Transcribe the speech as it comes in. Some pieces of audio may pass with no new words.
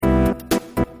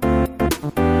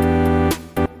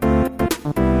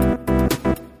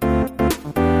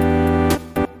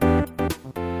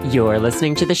You're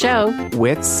listening to the show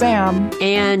with Sam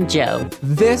and Joe.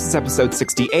 This is episode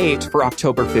 68 for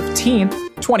October 15th,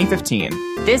 2015.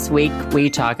 This week, we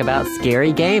talk about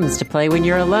scary games to play when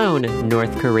you're alone,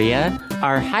 North Korea,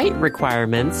 our height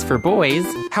requirements for boys,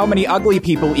 how many ugly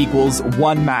people equals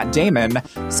one Matt Damon,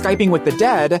 Skyping with the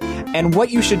dead, and what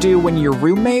you should do when your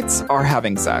roommates are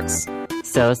having sex.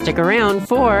 So stick around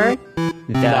for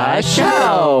the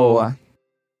show.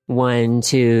 1,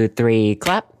 2, 3,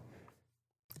 clap.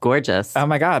 Gorgeous. Oh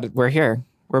my God, we're here.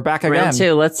 We're back again. Round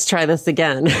 2, let's try this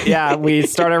again. Yeah, we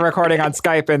started recording on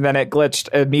Skype and then it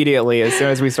glitched immediately as soon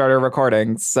as we started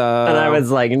recording. So, and I was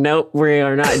like, nope, we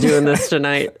are not doing this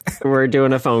tonight. We're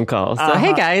doing a phone call. So,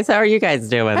 hey guys, how are you guys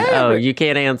doing? Hey, you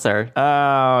can't answer.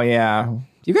 Oh, yeah.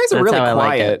 You guys are really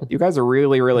quiet. You guys are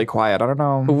really, really quiet. I don't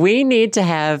know. We need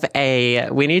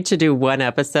to do one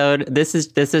episode. This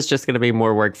is just going to be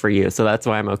more work for you. So that's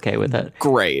why I'm okay with it.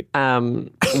 Great.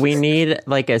 We need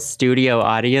like a studio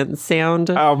audience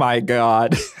sound. Oh my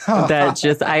God.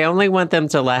 I only want them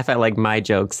to laugh at like my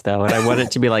jokes though. And I want it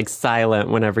to be like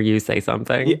silent whenever you say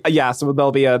something. Yeah. So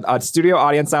there'll be a studio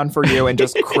audience sound for you and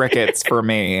just crickets for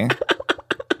me.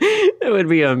 It would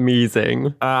be amazing.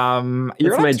 It's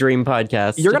my dream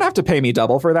podcast. You're gonna have to pay me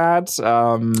double for that.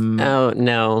 Oh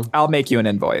no! I'll make you an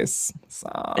invoice. So.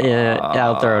 Yeah,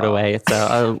 I'll throw it away. So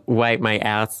I'll wipe my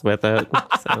ass with it.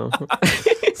 So.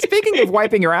 Speaking of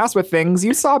wiping your ass with things,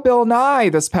 you saw Bill Nye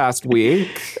this past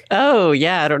week. Oh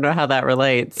yeah, I don't know how that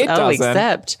relates. It doesn't.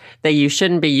 Except that you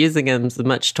shouldn't be using as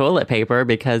much toilet paper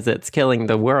because it's killing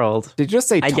the world. Did you just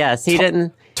say? I guess he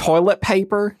didn't. Toilet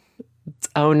paper.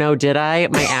 Oh, no, did I?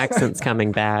 My accent's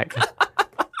coming back.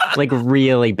 Like,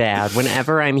 really bad.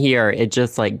 Whenever I'm here, it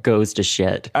just, like, goes to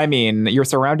shit. I mean, you're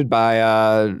surrounded by,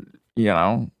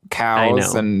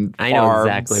 cows and I know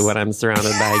exactly what I'm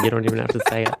surrounded by. You don't even have to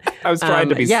say it. I was trying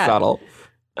to be subtle.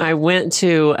 I went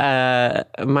to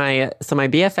my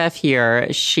BFF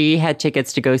here. She had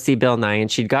tickets to go see Bill Nye, and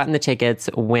she'd gotten the tickets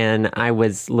when I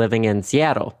was living in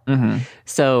Seattle. Mm-hmm.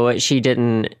 So she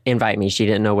didn't invite me. She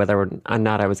didn't know whether or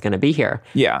not I was going to be here.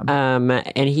 Yeah.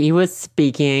 And he was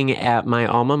speaking at my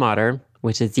alma mater,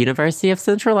 which is University of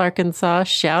Central Arkansas.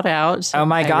 Shout out! Oh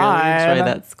my God, I really enjoy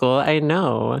that school. I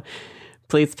know.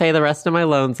 Please pay the rest of my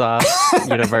loans off,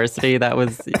 university. That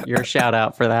was your shout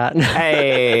out for that.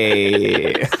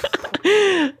 Hey.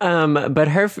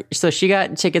 So she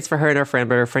got tickets for her and her friend,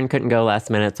 but her friend couldn't go last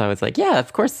minute. So I was like, yeah,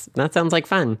 of course. That sounds like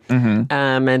fun. Mm-hmm.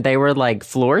 And they were like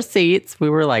floor seats. We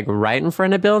were like right in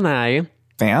front of Bill Nye.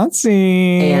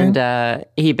 Fancy. And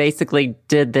he basically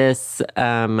did this,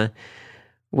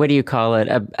 what do you call it?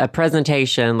 A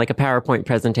presentation, like a PowerPoint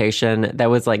presentation that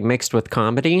was like mixed with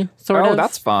comedy, sort of. Oh,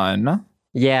 that's fun.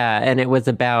 Yeah, and it was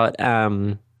about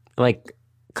like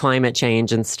climate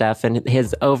change and stuff, and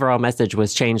his overall message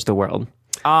was change the world.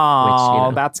 Oh,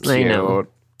 which, that's cute. I know.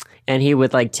 And he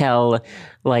would like tell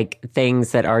like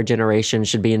things that our generation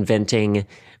should be inventing,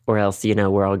 or else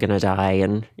we're all gonna die,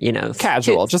 and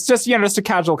casual, just a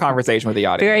casual conversation with the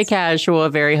audience. Very casual,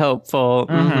 very hopeful.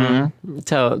 Mm-hmm.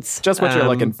 Totes, just what you're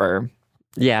looking for.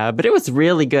 Yeah, but it was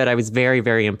really good. I was very,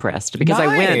 very impressed because I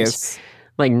went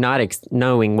like not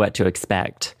knowing what to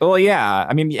expect. Well, yeah.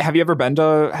 I mean, have you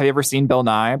ever seen Bill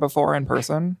Nye before in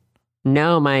person?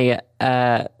 No, my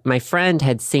friend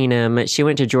had seen him. She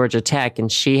went to Georgia Tech,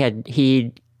 and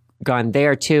he'd gone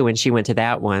there too, and she went to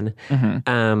that one.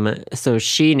 Mm-hmm. So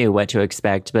she knew what to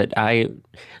expect, but I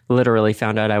literally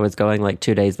found out I was going like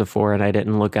 2 days before, and I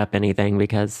didn't look up anything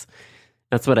because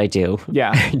that's what I do.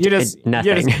 Yeah. You just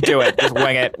do it. Just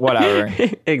wing it. Whatever.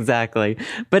 Exactly.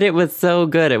 But it was so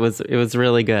good. It was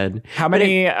really good. How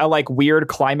many weird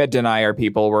climate denier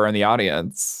people were in the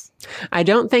audience? I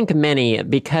don't think many,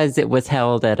 because it was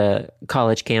held at a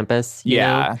college campus. You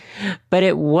know? But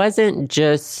it wasn't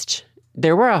just...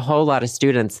 There were a whole lot of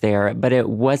students there, but it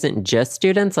wasn't just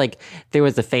students. Like, there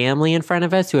was a family in front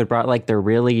of us who had brought like their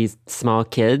really small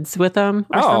kids with them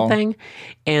or something.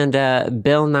 And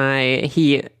Bill Nye,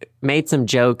 he made some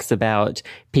jokes about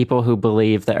people who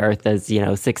believe the earth is,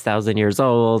 6,000 years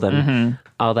old and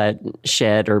all that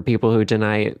shit, or people who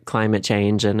deny climate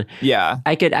change. And yeah,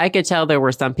 I could tell there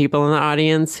were some people in the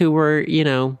audience who were,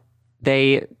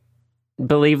 they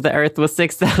believe the earth was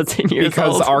 6,000 years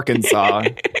old. Because Arkansas.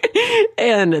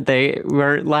 And they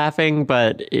weren't laughing,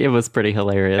 but it was pretty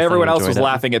hilarious. Everyone else was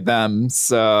laughing at them,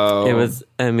 so... It was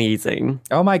amazing.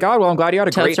 Oh my God, well, I'm glad you had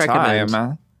a great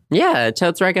time. Yeah,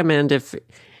 totes recommend if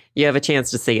you have a chance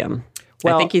to see him.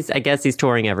 Well, I guess he's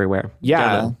touring everywhere.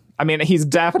 Yeah. I mean, he's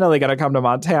definitely going to come to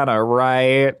Montana,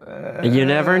 right? You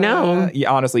never know.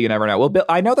 Honestly, you never know. Well,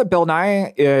 I know that Bill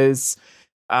Nye is...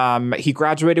 he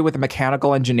graduated with a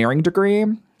mechanical engineering degree.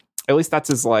 At least that's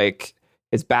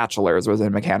his bachelor's was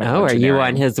in mechanical engineering. Are you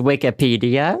on his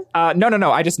Wikipedia?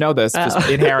 No. I just know this just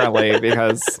inherently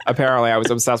because apparently I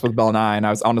was obsessed with Bill Nye and I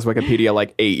was on his Wikipedia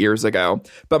like 8 years ago.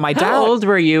 But my dad... How old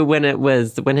were you when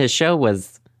his show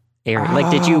was airing? Like,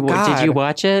 did you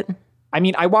watch it? I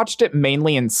mean, I watched it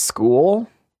mainly in school.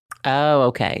 Oh,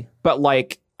 okay. But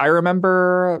like, I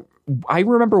remember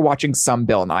watching some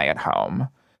Bill Nye at home.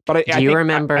 But I think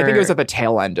it was at the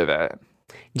tail end of it.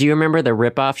 Do you remember the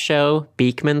ripoff show,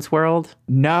 Beekman's World?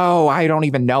 No, I don't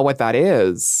even know what that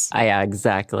is. Yeah,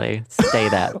 exactly.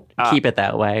 Keep it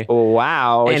that way.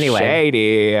 Wow. Anyway,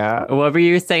 shady. What were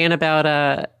you saying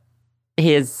about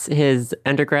his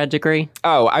undergrad degree?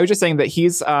 Oh, I was just saying that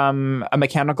he's a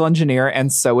mechanical engineer,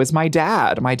 and so is my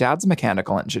dad. My dad's a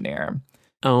mechanical engineer.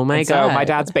 Oh my God. So my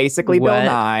dad's basically Bill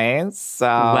Nye. So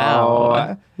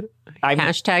wow.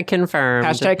 Hashtag confirmed.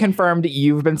 Hashtag confirmed.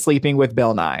 You've been sleeping with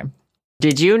Bill Nye.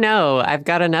 Did you know? I've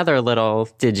got another little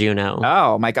did you know?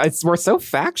 Oh my God, we're so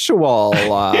factual.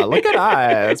 Look at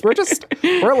us.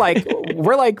 We're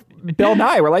like Bill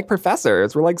Nye. We're like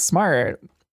professors. We're like smart.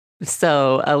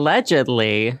 So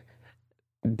allegedly,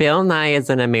 Bill Nye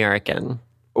is an American.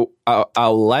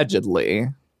 Allegedly.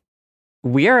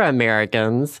 We're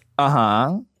Americans.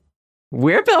 Uh-huh.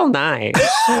 We're Bill Nye.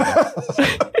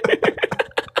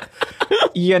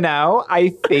 You know, I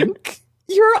think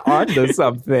you're onto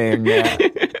something.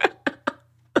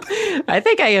 I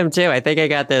think I am too. I think I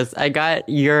got this.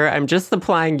 I'm just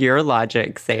applying your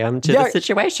logic, Sam, to the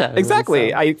situation.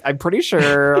 Exactly. So. I'm pretty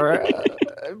sure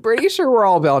we're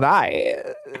all Bill Nye.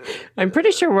 I'm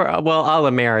pretty sure we're all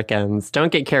Americans.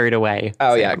 Don't get carried away.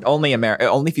 Oh, Sam. Yeah. Only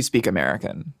if you speak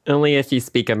American. Only if you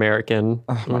speak American.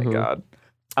 Oh my God.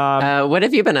 What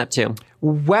have you been up to?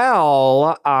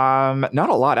 Well, not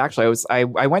a lot actually. I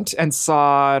went and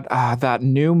saw that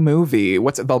new movie.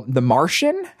 What's it? The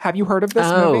Martian? Have you heard of this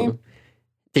movie?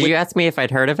 Did you ask me if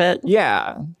I'd heard of it?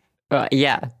 Yeah.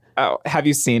 Yeah. Oh, have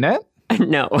you seen it?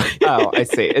 No. Oh, I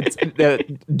see. It's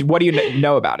what do you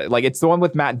know about it? Like, it's the one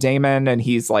with Matt Damon, and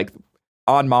he's like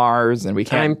on Mars, and we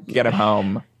can't get him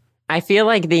home. I feel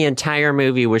like the entire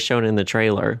movie was shown in the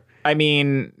trailer. I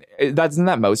mean, isn't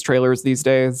that most trailers these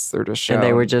days? They're just shown. And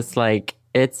they were just like,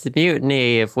 it's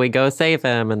mutiny if we go save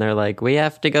him. And they're like, we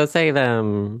have to go save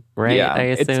him. Right? Yeah. I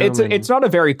assume. It's not a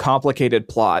very complicated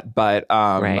plot, but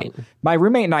right. My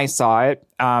roommate and I saw it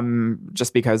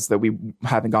just because that we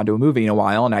haven't gone to a movie in a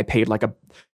while. And I paid like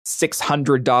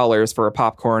 $600 for a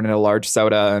popcorn and a large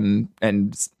soda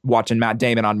and watching Matt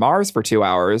Damon on Mars for 2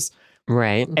 hours.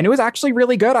 Right. And it was actually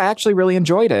really good. I actually really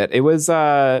enjoyed it. It was...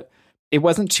 it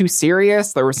wasn't too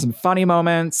serious. There were some funny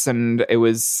moments, and it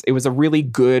was a really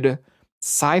good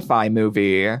sci-fi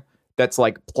movie that's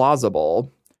like plausible.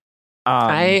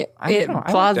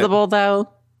 Plausible though?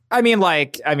 I mean,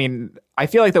 I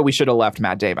feel like that we should have left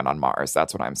Matt Damon on Mars.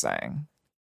 That's what I'm saying.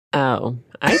 Oh,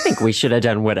 I think we should have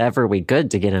done whatever we could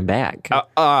to get him back.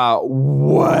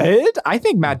 What? I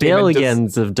think Matt Damon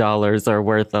billions of dollars are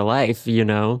worth a life, you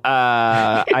know?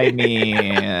 I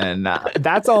mean,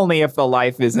 that's only if the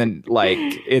life isn't like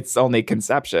its only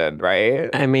conception, right?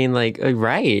 I mean, like,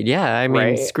 right. Yeah. I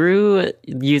mean, screw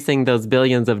using those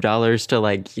billions of dollars to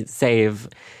like save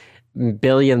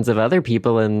billions of other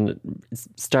people in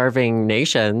starving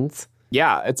nations.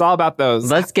 Yeah, it's all about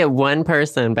those. Let's get one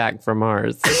person back from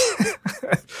Mars.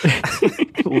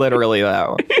 Literally,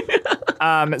 though.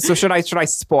 So should I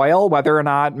spoil whether or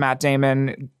not Matt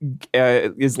Damon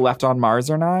is left on Mars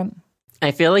or not?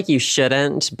 I feel like you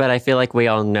shouldn't, but I feel like we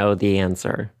all know the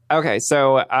answer. Okay,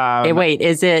 so... hey, wait,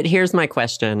 here's my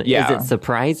question. Yeah. Is it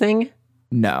surprising?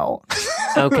 No.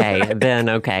 Okay,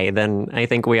 then I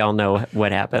think we all know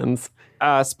what happens.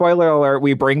 Spoiler alert,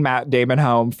 we bring Matt Damon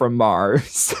home from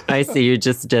Mars. I see, you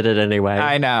just did it anyway.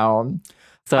 I know.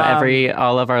 So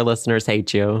all of our listeners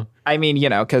hate you. I mean, you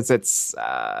know, because it's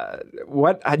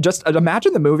just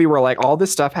imagine the movie where like all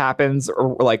this stuff happens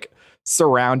or like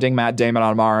surrounding Matt Damon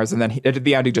on Mars, and then at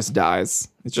the end he just dies.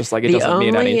 It's just like it doesn't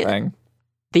mean anything.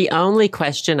 The only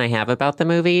question I have about the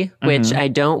movie, which I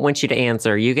don't want you to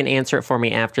answer, you can answer it for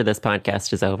me after this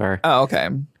podcast is over. Oh, okay.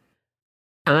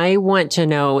 I want to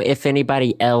know if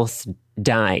anybody else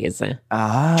dies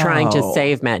trying to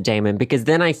save Matt Damon, because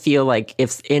then I feel like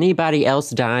if anybody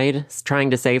else died trying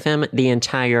to save him, the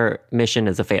entire mission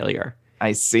is a failure.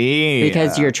 I see.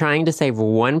 Because you're trying to save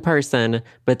one person,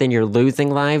 but then you're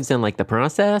losing lives in like the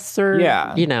process, or,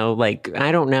 you know, like,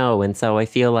 I don't know. And so I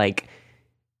feel like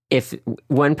if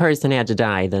one person had to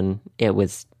die, then it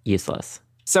was useless.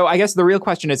 So I guess the real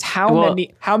question is how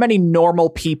many normal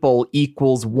people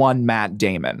equals one Matt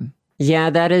Damon?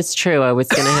 Yeah, that is true. I was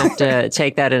going to have to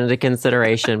take that into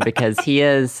consideration because he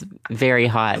is very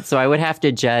hot. So I would have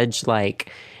to judge,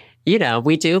 like, you know,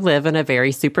 we do live in a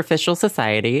very superficial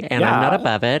society and I'm not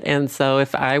above it. And so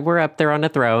if I were up there on a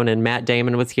throne and Matt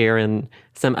Damon was here and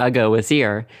some Uggo was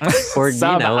here, or, you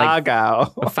know, like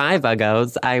Uggo. 5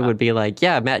 Uggos, I would be like,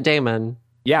 yeah, Matt Damon.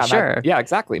 Yeah, sure.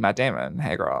 Exactly. Matt Damon.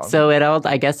 Hey, girl. So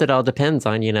I guess it all depends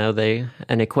on, you know,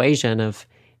 an equation of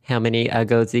how many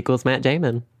Uggos equals Matt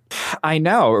Damon. I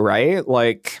know, right?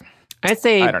 Like, I'd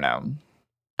say, I don't know.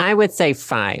 I would say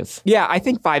 5. Yeah, I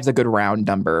think 5's a good round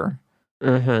number.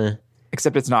 Uh-huh.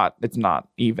 Except it's not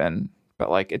even,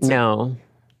 but like it's no,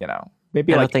 you know,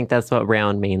 maybe I like, don't think that's what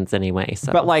round means anyway.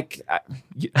 So, but like,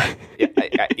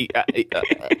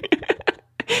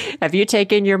 have you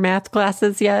taken your math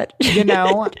classes yet? You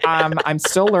know, I'm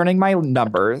still learning my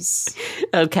numbers.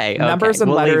 Okay, numbers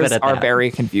and letters are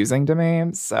very confusing to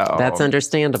me. So that's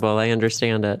understandable. I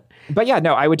understand it. But yeah,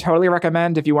 no, I would totally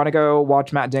recommend if you want to go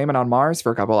watch Matt Damon on Mars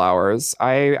for a couple hours.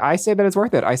 I say that it's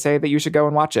worth it. I say that you should go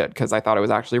and watch it because I thought it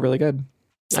was actually really good.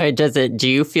 All right, do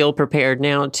you feel prepared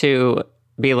now to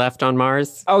be left on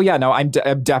Mars? Oh yeah, no, I'm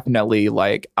definitely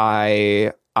like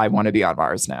I want to be on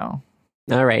Mars now.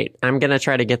 All right, I'm going to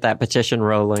try to get that petition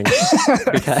rolling.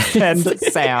 Send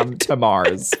Sam to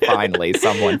Mars. Finally,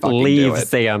 someone fucking leave do it.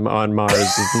 Sam on Mars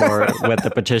is more what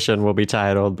the petition will be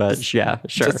titled, but yeah,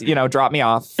 sure. Just, you know, drop me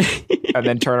off and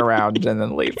then turn around and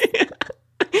then leave.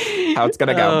 How it's going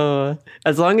to go.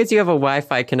 As long as you have a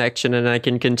Wi-Fi connection and I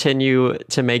can continue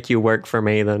to make you work for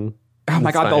me, then oh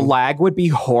my God, fine. The lag would be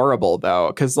horrible though.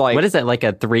 Because like, what is it, like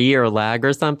a 3-year lag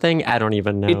or something? I don't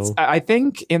even know. I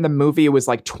think in the movie it was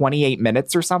like 28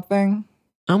 minutes or something.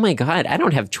 Oh my God, I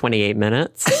don't have 28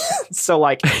 minutes. So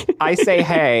like I say,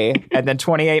 hey, and then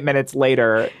 28 minutes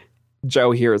later,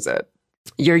 Joe hears it.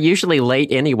 You're usually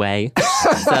late anyway.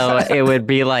 So it would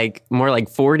be like more like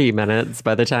 40 minutes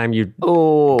by the time you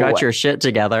got your shit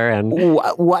together and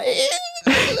what?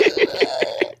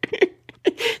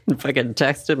 fucking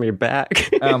texted me back.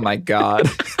 Oh my God.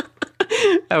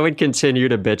 I would continue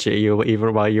to bitch at you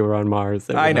even while you were on Mars.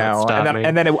 I know.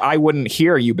 And then I wouldn't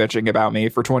hear you bitching about me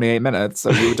for 28 minutes.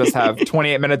 So you would just have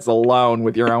 28 minutes alone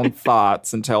with your own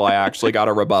thoughts until I actually got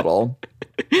a rebuttal.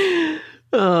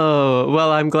 Oh,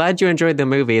 well, I'm glad you enjoyed the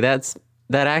movie. That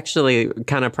actually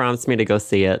kind of prompts me to go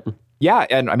see it. Yeah.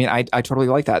 And I mean, I totally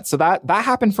like that. So that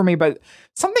happened for me. But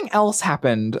something else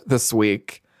happened this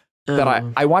week that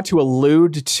I want to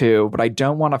allude to, but I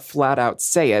don't want to flat out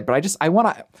say it. But I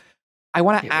want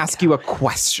to ask you a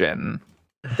question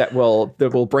that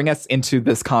will bring us into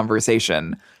this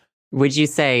conversation. Would you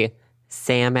say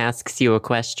Sam asks you a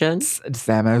question?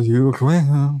 Sam asks you a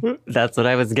question. That's what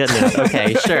I was getting at.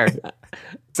 Okay, sure.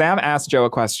 Sam asked Joe a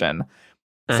question.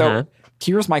 So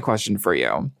here's my question for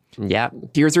you. Yeah.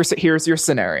 Here's your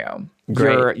scenario.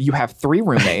 Great. You have 3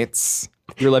 roommates.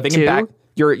 You're living in back.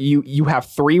 You have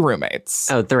 3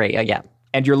 roommates. Oh, 3. Yeah.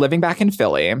 And you're living back in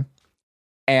Philly.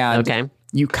 And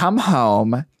you come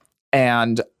home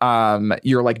and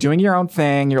you're like doing your own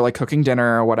thing. You're like cooking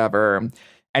dinner or whatever.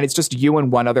 And it's just you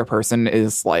and one other person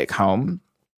is like home.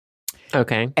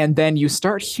 Okay. And then you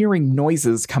start hearing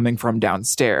noises coming from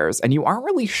downstairs and you aren't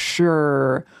really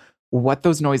sure what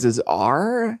those noises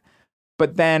are.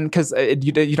 But then because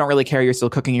you don't really care, you're still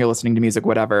cooking, you're listening to music,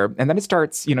 whatever. And then it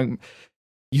starts, you know,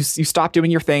 you stop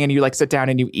doing your thing and you like sit down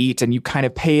and you eat and you kind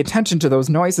of pay attention to those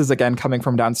noises again coming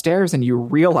from downstairs and you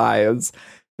realize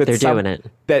that they're doing it.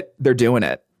 That they're doing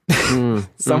it.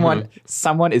 Someone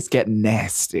is getting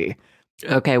nasty.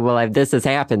 Okay, well, this has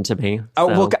happened to me. Oh,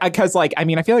 well, because like, I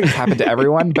mean, I feel like it's happened to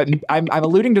everyone, but I'm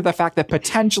alluding to the fact that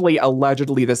potentially,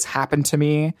 allegedly, this happened to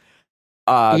me.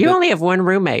 You only have 1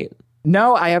 roommate.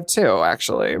 No, I have 2,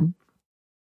 actually.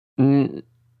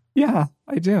 Yeah,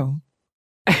 I do.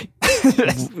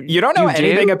 You don't know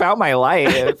anything about my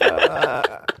life.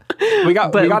 We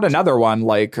got another one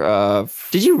like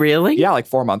did you really? Yeah, like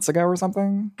 4 months ago or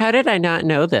something. How did I not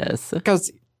know this?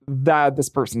 Because this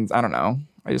person's, I don't know.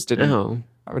 I just didn't.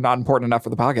 Not important enough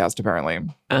for the podcast, apparently.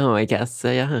 Oh, I guess.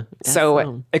 Yeah.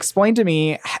 So explain to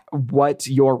me what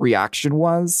your reaction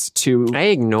was to. I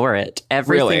ignore it.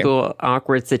 Every single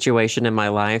awkward situation in my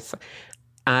life.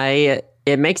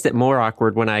 It makes it more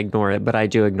awkward when I ignore it, but I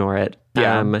do ignore it.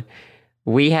 Yeah.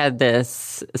 We had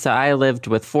this. So I lived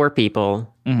with 4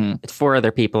 people, 4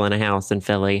 other people in a house in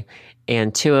Philly,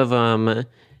 and 2 of them.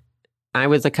 I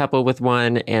was a couple with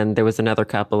one, and there was another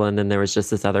couple, and then there was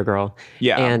just this other girl.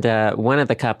 Yeah. And one of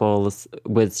the couples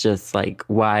was just like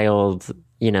wild,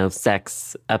 you know,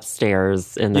 sex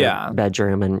upstairs in the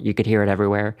bedroom, and you could hear it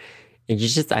everywhere. And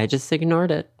I just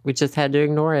ignored it. We just had to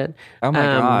ignore it. Oh my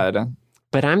God.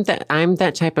 But I'm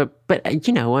that type of, but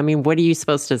you know, I mean, what are you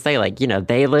supposed to say? Like, you know,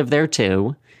 they live there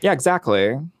too. Yeah,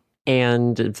 exactly.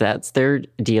 And that's their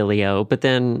dealio. But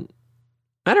then,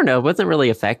 I don't know, it wasn't really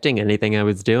affecting anything I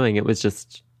was doing. It was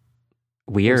just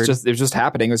weird. It was just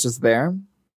happening. It was just there.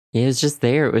 It was just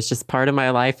there. It was just part of my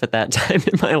life at that time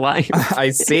in my life. I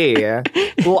see.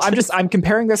 Well, I'm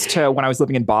comparing this to when I was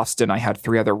living in Boston. I had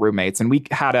 3 other roommates, and we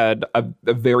had a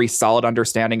very solid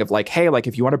understanding of like, hey, like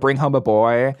if you want to bring home a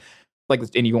boy, like,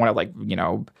 and you want to like, you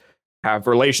know, have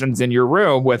relations in your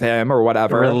room with him or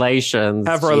whatever. Relations.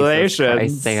 Have relations.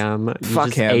 Christ, Sam. You Fuck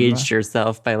just him. aged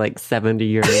yourself by like 70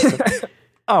 years.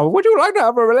 Oh, would you like to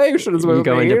have a relations with me? You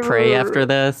going to pray after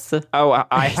this? Oh,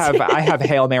 I have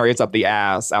Hail Marys up the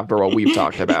ass after what we've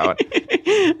talked about.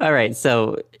 All right,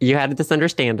 so you had this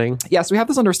understanding. Yes, we have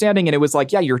this understanding, and it was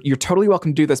like, yeah, you're totally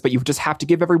welcome to do this, but you just have to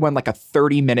give everyone like a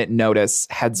 30-minute notice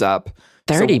heads up.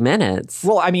 30 minutes?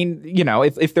 Well, I mean, you know,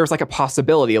 if there's like a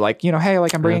possibility, like, you know, hey,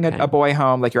 like I'm bringing a boy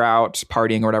home, like you're out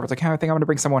partying or whatever. It's like, hey, I think I'm going to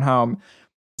bring someone home.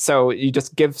 So you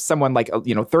just give someone like,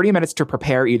 you know, 30 minutes to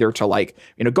prepare either to like,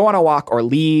 you know, go on a walk or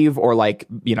leave or like,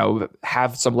 you know,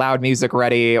 have some loud music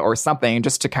ready or something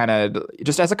just to kind of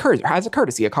just as a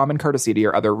courtesy, a common courtesy to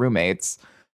your other roommates.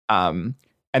 And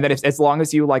then as long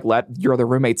as you like let your other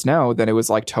roommates know, then it was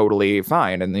like totally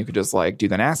fine. And you could just like do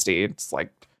the nasty. It's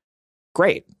like,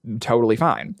 great, totally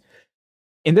fine.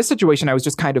 In this situation, I was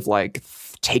just kind of like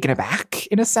taken aback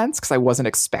in a sense because I wasn't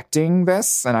expecting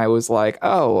this. And I was like,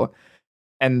 oh.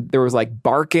 And there was like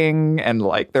barking and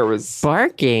like there was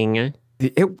barking.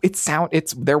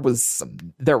 There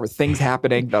were things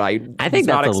happening that I think was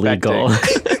not that's expecting. illegal.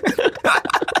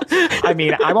 I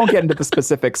mean, I won't get into the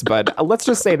specifics, but let's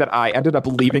just say that I ended up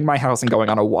leaving my house and going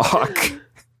on a walk.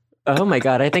 Oh my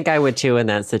God, I think I would too in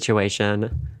that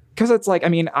situation. Because it's like, I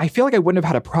mean, I feel like I wouldn't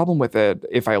have had a problem with it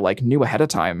if I like knew ahead of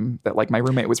time that like my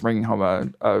roommate was bringing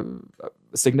home a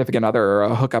significant other or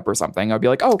a hookup or something. I'd be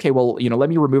like, oh, okay, well, you know, let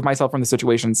me remove myself from the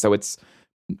situation. So it's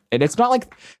not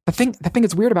like the thing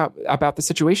that's weird about the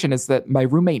situation is that my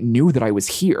roommate knew that I was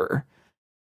here.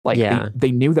 Like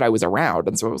they knew that I was around.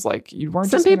 And so it was like, you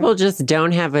weren't. Some people just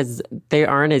don't have they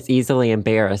aren't as easily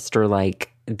embarrassed or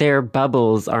like their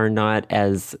bubbles are not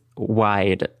as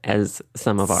wide as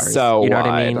some of ours. So you know wide.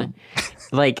 what I mean?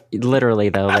 Like literally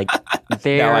though, like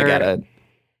they're. No, I get it.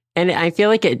 And I feel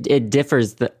like it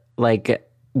differs like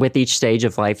with each stage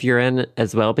of life you're in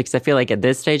as well, because I feel like at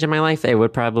this stage of my life, it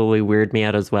would probably weird me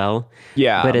out as well.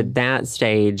 Yeah. But at that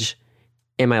stage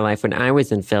in my life, when I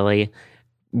was in Philly,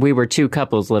 we were 2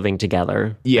 couples living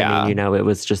together. Yeah. I mean, you know, it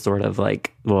was just sort of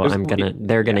like, well,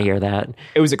 they're going to hear that.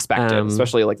 It was expected,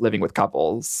 especially like living with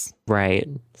couples. Right.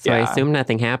 So I assume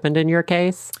nothing happened in your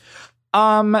case?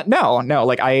 No.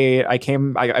 Like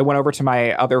I went over to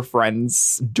my other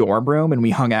friend's dorm room and we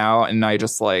hung out, and I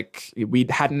just like, we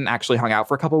hadn't actually hung out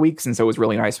for a couple of weeks. And so it was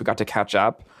really nice. We got to catch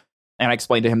up, and I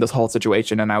explained to him this whole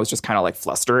situation, and I was just kind of like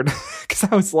flustered because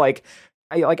I was like,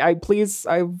 I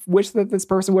wish that this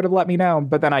person would have let me know.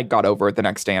 But then I got over it the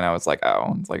next day and I was like,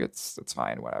 oh, it's like, it's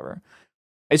fine, whatever.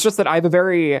 It's just that I have a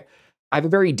very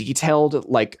detailed,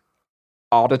 like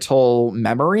audital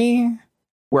memory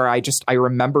where I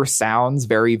remember sounds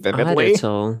very vividly.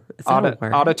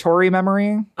 Auditory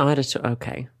memory.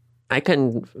 Okay. I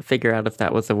couldn't figure out if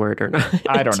that was a word or not.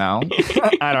 I don't know.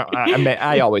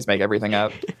 I always make everything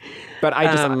up. But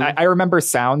I remember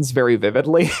sounds very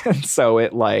vividly. And so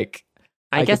it like,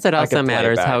 I guess it also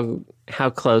matters how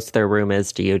close their room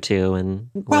is to you two and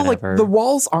well, whatever. Like the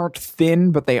walls aren't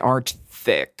thin, but they aren't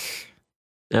thick.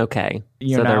 Okay.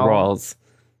 So they're walls.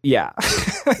 Yeah.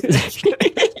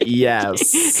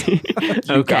 Yes.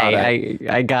 Okay.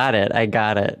 I got it. I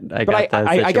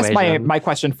guess my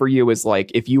question for you is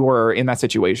like, if you were in that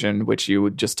situation, which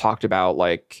you just talked about,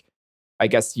 like, I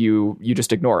guess you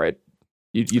just ignore it.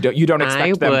 You don't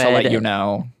expect them to let you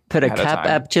know. Put a cup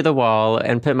up to the wall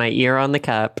and put my ear on the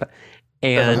cup.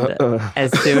 And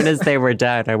as soon as they were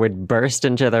done, I would burst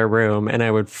into their room and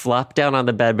I would flop down on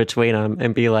the bed between them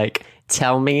and be like,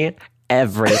 tell me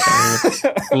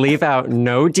everything. Leave out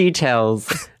no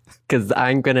details because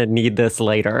I'm going to need this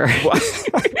later.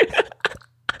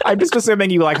 I'm just assuming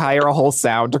you like hire a whole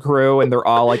sound crew and they're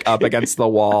all like up against the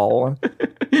wall.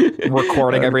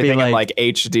 Recording everything in like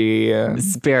HD.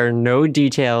 Spare no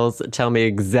details. Tell me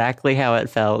exactly how it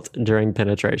felt during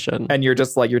penetration. And you're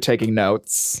just like, you're taking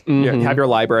notes. Mm-hmm. You have your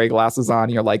library glasses on.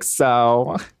 You're like,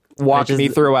 so walk me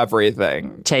through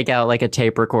everything. Take out like a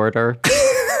tape recorder.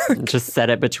 Just set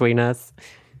it between us.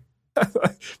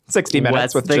 60 minutes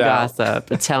What's with the Joe. Gossip?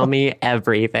 Tell me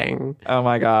everything. Oh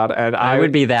my God. And I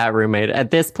would be that roommate.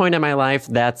 At this point in my life,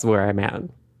 that's where I'm at.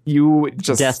 You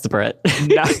just... Desperate.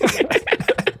 That's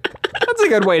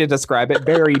good way to describe it.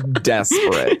 Very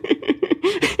desperate.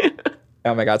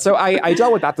 Oh my God. So I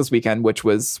dealt with that this weekend, which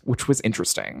was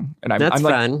interesting. And That's I'm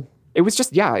like, fun. it was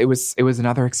just, it was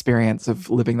another experience of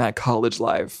living that college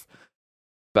life.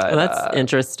 But Well, that's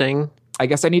interesting. I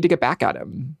guess I need to get back at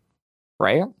him.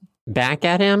 Right? Back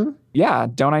at him? Yeah.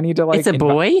 Don't I need to It's a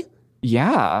boy?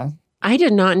 Yeah. I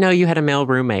did not know you had a male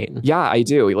roommate. Yeah, I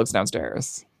do. He lives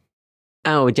downstairs.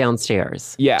 Oh,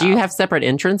 downstairs. Yeah. Do you have separate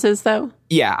entrances though?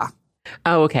 Yeah.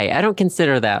 Oh, okay. I don't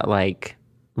consider that like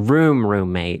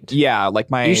roommate. Yeah, like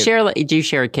do you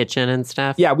share a kitchen and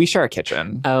stuff? Yeah, we share a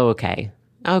kitchen. Oh, okay.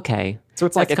 Okay. So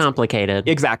it's like it's complicated.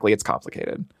 Exactly, it's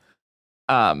complicated.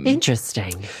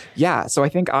 Interesting. Yeah, so I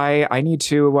think I need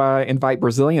to invite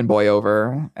Brazilian boy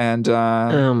over and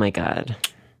oh my God.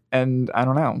 And I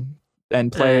don't know.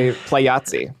 And play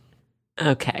Yahtzee.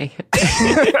 Okay.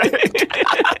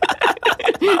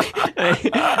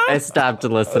 I stopped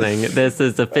listening. This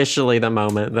is officially the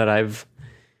moment that I've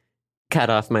cut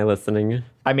off my listening.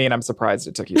 I mean, I'm surprised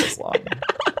it took you this long.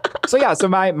 So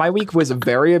my week was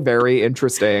very, very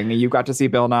interesting. You got to see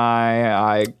Bill Nye.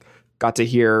 I got to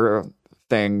hear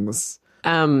things.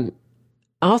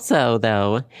 Also,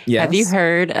 though, yes? Have you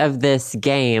heard of this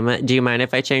game? Do you mind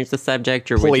if I change the subject,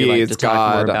 or would you like to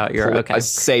talk more about your? Okay,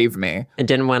 save me. I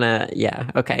didn't want to. Yeah.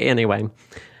 Okay. Anyway,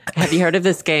 have you heard of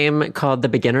this game called The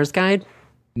Beginner's Guide?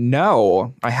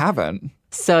 No, I haven't.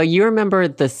 So you remember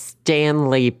the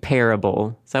Stanley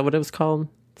Parable? Is that what it was called?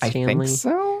 Stanley? I think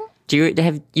so.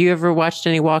 Have you ever watched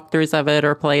any walkthroughs of it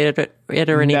or played it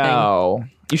or anything? No.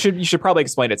 You should probably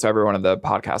explain it so everyone on the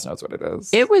podcast knows what it is.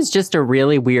 It was just a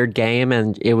really weird game,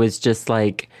 and it was just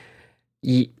like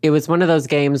it was one of those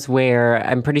games where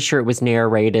I'm pretty sure it was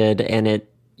narrated, and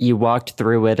you walked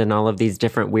through it, and all of these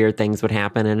different weird things would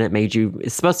happen, and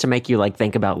it's supposed to make you like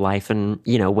think about life and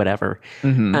whatever.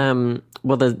 Mm-hmm.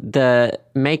 Well, the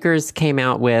makers came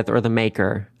out with, or the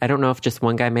maker, I don't know if just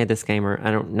one guy made this game, or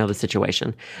I don't know the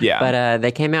situation. Yeah. But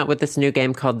they came out with this new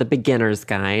game called The Beginner's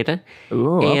Guide.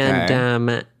 Ooh, okay.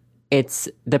 And it's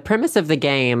the premise of the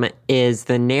game is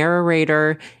the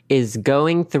narrator is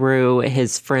going through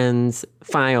his friend's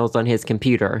files on his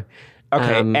computer.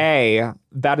 Okay,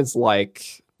 that is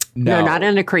like no, not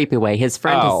in a creepy way. His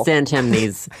friend has sent him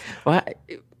these. Well,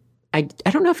 I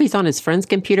don't know if he's on his friend's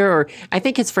computer, or I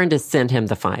think his friend has sent him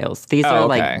the files. These are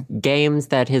like games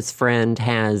that his friend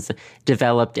has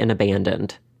developed and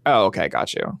abandoned. Oh, okay,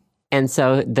 got you. And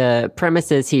so the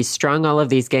premise is he's strung all of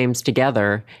these games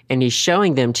together, and he's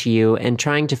showing them to you and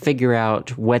trying to figure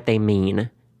out what they mean,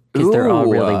 because they're all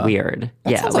really weird.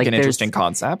 That sounds like an interesting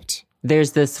concept.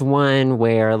 There's this one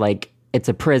where like it's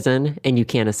a prison and you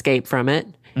can't escape from it.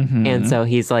 Mm-hmm. And so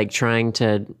he's like trying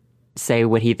to say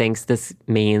what he thinks this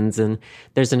means. And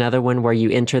there's another one where you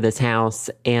enter this house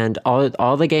and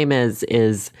all the game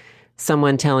is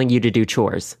someone telling you to do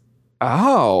chores.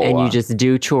 Oh. And you just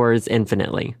do chores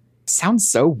infinitely. Sounds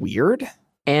so weird.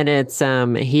 And it's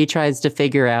he tries to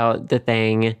figure out the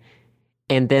thing,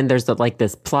 and then there's like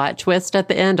this plot twist at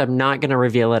the end. I'm not going to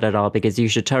reveal it at all because you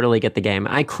should totally get the game.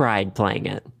 I cried playing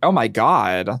it. Oh my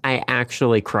God. I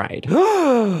actually cried.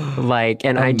 Like,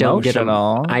 and I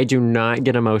do not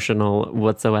get emotional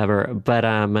whatsoever. But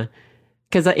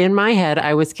because in my head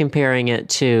I was comparing it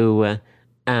to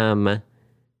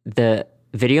the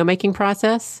video making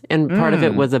process, and part of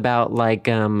it was about like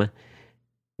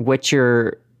what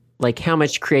you're like, how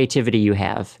much creativity you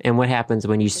have and what happens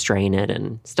when you strain it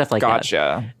and stuff like that.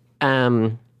 Gotcha.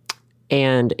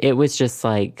 And it was just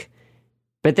like,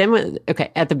 but then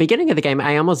at the beginning of the game,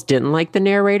 I almost didn't like the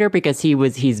narrator because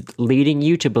he's leading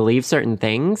you to believe certain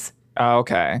things. Oh,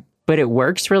 okay. But it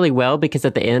works really well because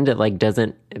at the end, it like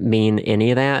doesn't mean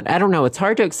any of that. I don't know. It's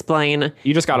hard to explain.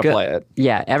 You just got to play it.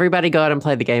 Yeah. Everybody go out and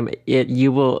play the game.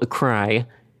 You will cry.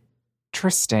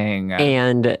 Interesting.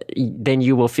 And then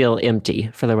you will feel empty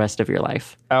for the rest of your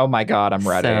life. Oh my God, I'm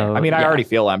ready. So, I mean, I already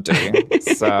feel empty. And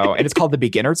it's called The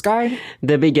Beginner's Guide?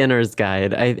 The Beginner's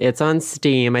Guide. It's on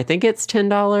Steam. I think it's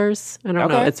 $10. I don't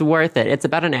know. It's worth it. It's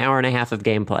about an hour and a half of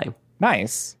gameplay.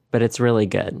 Nice. But it's really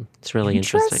good. It's really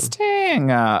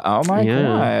interesting. Oh my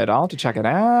God. I'll have to check it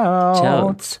out.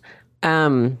 Totes.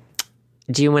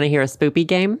 Do you want to hear a spoopy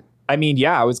game? I mean,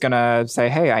 yeah, I was going to say,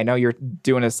 hey, I know you're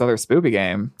doing this other spoopy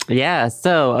game. Yeah,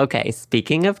 so, okay,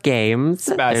 speaking of games,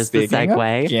 there's the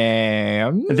segue.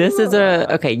 Game. This is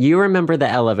you remember the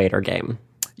elevator game?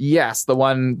 Yes,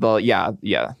 yes.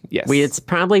 It's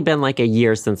probably been like a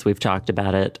year since we've talked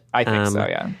about it. I think so,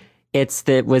 yeah.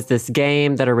 It was this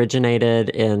game that originated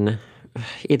in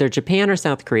either Japan or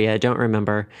South Korea, I don't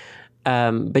remember.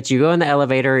 But you go in the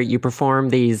elevator, you perform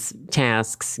these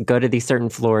tasks, go to these certain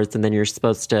floors, and then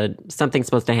something's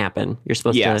supposed to happen. You're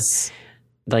supposed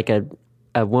like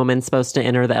a woman's supposed to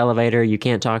enter the elevator. You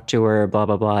can't talk to her, blah,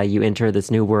 blah, blah. You enter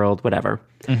this new world, whatever.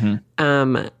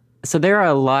 So there are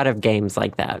a lot of games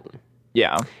like that.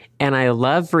 Yeah. And I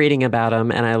love reading about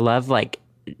them, and I love like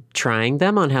trying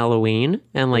them on Halloween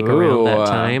and like around that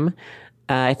time.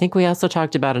 I think we also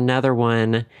talked about another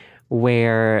one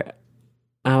where,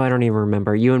 I don't even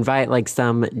remember. You invite like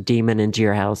some demon into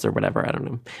your house or whatever. I don't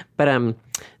know. But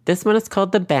this one is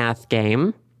called the Bath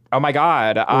Game. Oh my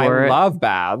God. I love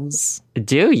baths.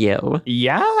 Do you?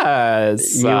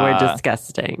 Yes. You were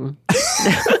disgusting.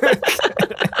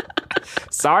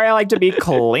 Sorry, I like to be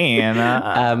clean.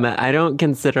 I don't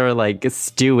consider like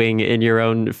stewing in your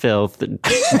own filth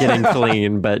getting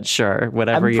clean, but sure,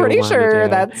 whatever you want to do. I'm pretty sure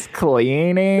that's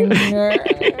cleaning.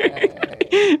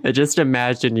 I just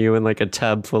imagine you in like a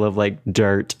tub full of like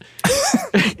dirt.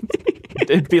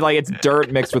 It'd be like it's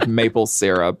dirt mixed with maple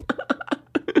syrup.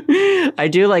 I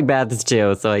do like baths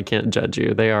too, so I can't judge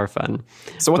you. They are fun.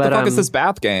 So what the fuck is this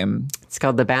bath game? It's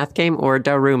called the Bath Game or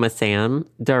Daruma-san.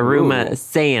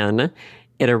 Daruma-san.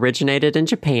 It originated in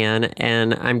Japan,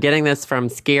 and I'm getting this from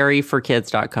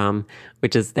scaryforkids.com,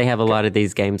 which is, they have a lot of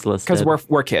these games listed. Because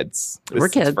we're kids. We're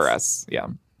kids. For us, yeah.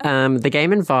 The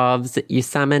game involves you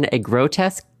summon a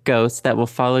grotesque ghost that will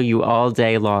follow you all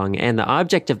day long, and the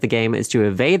object of the game is to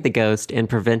evade the ghost and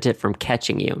prevent it from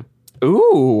catching you.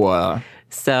 Ooh.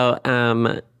 So,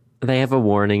 they have a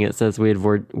warning. It says,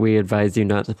 we advise you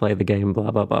not to play the game,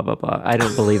 blah, blah, blah, blah, blah. I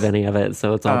don't believe any of it,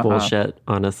 so it's all bullshit,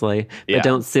 honestly. But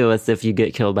don't sue us if you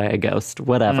get killed by a ghost.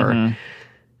 Whatever.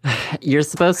 You're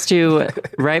supposed to,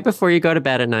 right before you go to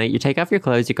bed at night, you take off your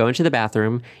clothes, you go into the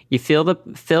bathroom, you fill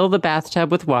the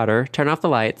bathtub with water, turn off the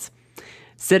lights,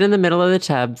 sit in the middle of the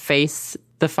tub, face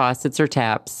the faucets or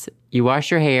taps, you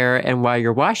wash your hair, and while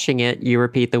you're washing it, you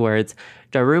repeat the words,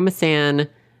 Daruma-san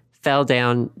fell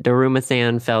down,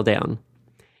 Daruma-san fell down.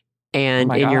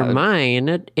 And in your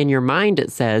mind,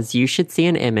 it says you should see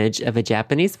an image of a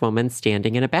Japanese woman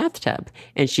standing in a bathtub,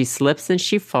 and she slips and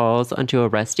she falls onto a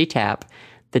rusty tap.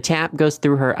 The tap goes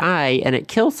through her eye and it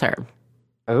kills her.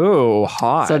 Oh,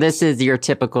 hot. So this is your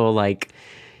typical like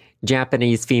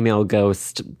Japanese female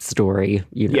ghost story,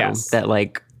 you know, that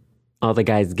like all the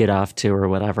guys get off to or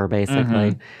whatever,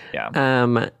 basically.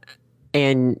 Yeah.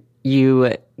 And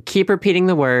you keep repeating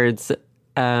the words.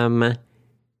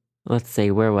 Let's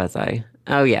see, where was I?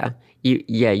 Oh yeah.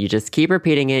 You just keep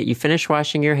repeating it. You finish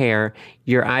washing your hair.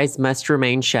 Your eyes must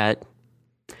remain shut.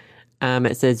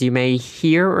 It says you may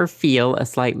hear or feel a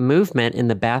slight movement in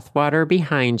the bathwater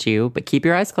behind you, but keep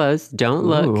your eyes closed. Don't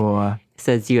look. Ooh. It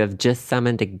says you have just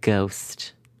summoned a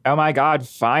ghost. Oh my God,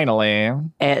 finally.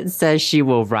 It says she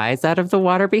will rise out of the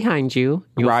water behind you.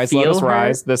 You'll rise, let us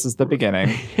rise. This is the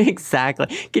beginning. Exactly.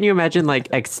 Can you imagine like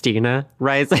Xtina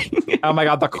rising? Oh my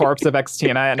God, the corpse of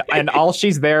Xtina. And all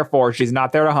she's there for, she's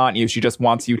not there to haunt you. She just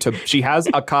wants you to, she has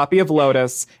a copy of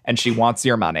Lotus and she wants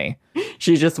your money.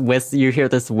 She just you hear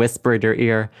this whisper in your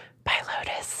ear, buy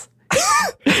Lotus.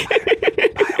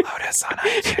 Buy Lotus on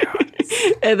iTunes.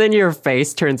 And then your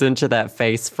face turns into that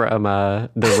face from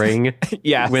The Ring.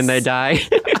 Yes. When they die.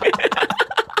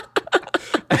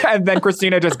 And then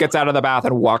Christina just gets out of the bath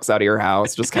and walks out of your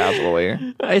house just casually.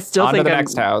 I still think to the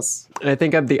next house. I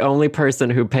think I'm the only person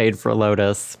who paid for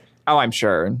Lotus. Oh, I'm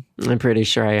sure. I'm pretty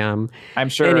sure I am. I'm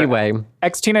sure. Anyway.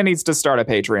 Xtina needs to start a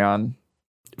Patreon.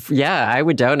 Yeah, I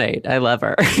would donate. I love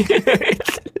her.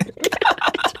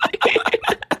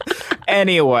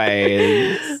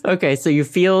 Anyways. Okay, so you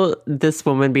feel this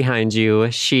woman behind you.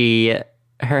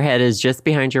 Her head is just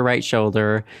behind your right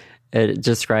shoulder. It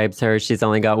describes her. She's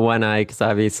only got one eye because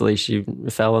obviously she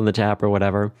fell in the tap or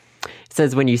whatever. It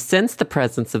says, when you sense the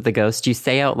presence of the ghost, you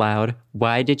say out loud,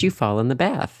 why did you fall in the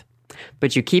bath?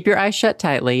 But you keep your eyes shut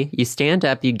tightly. You stand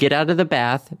up. You get out of the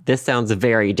bath. This sounds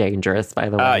very dangerous, by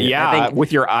the way. Yeah,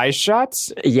 with your eyes shut?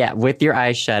 Yeah, with your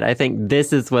eyes shut. I think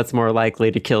this is what's more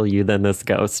likely to kill you than this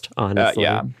ghost, honestly.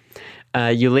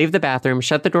 You leave the bathroom,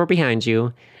 shut the door behind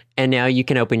you, and now you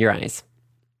can open your eyes.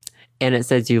 And it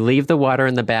says you leave the water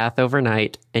in the bath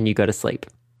overnight, and you go to sleep.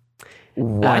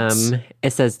 What?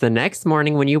 It says the next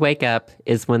morning when you wake up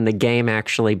is when the game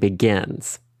actually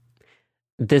begins.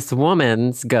 This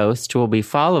woman's ghost will be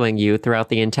following you throughout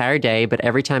the entire day, but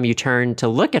every time you turn to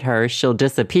look at her, she'll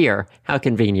disappear. How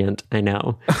convenient, I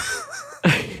know.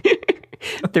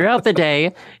 Throughout the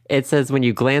day, it says when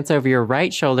you glance over your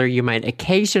right shoulder, you might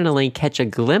occasionally catch a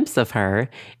glimpse of her,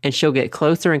 and she'll get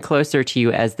closer and closer to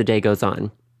you as the day goes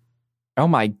on. Oh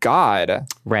my God.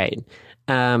 Right.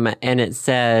 And it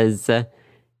says,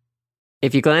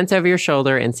 if you glance over your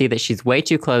shoulder and see that she's way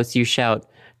too close, you shout,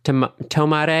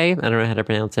 Tomare, I don't know how to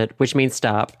pronounce it, which means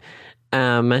stop.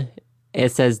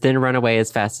 it says, then run away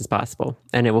as fast as possible,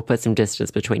 and it will put some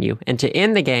distance between you. And to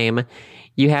end the game,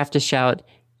 you have to shout,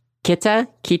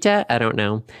 Kita, I don't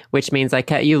know, which means I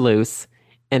cut you loose.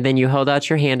 And then you hold out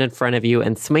your hand in front of you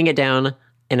and swing it down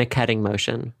in a cutting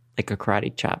motion, like a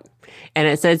karate chop. And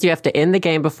it says you have to end the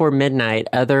game before midnight.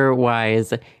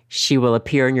 Otherwise, she will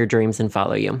appear in your dreams and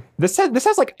follow you. This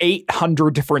has like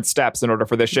 800 different steps in order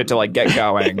for this shit to like get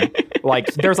going.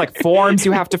 Like there's like forms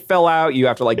you have to fill out. You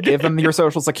have to like give them your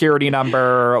social security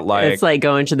number. Like it's like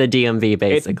going to the DMV,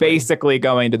 basically. It's basically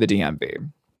going to the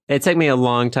DMV. It took me a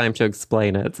long time to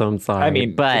explain it, so I'm sorry. I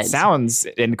mean, but it sounds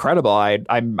incredible.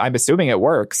 I'm assuming it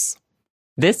works.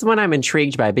 This one I'm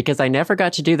intrigued by because I never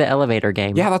got to do the elevator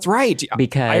game. Yeah, that's right.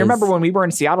 Because I remember when we were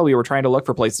in Seattle, we were trying to look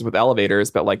for places with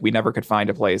elevators, but like we never could find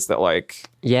a place that like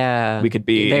we could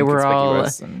be they were all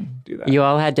and do that. You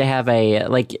all had to have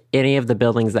like any of the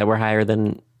buildings that were higher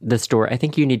than the store. I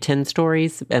think you need 10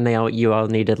 stories, and you all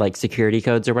needed like security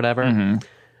codes or whatever. Mm-hmm.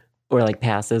 Or like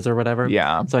passes or whatever.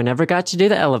 Yeah. So I never got to do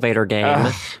the elevator game.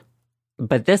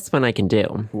 But this one I can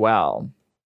do. Well.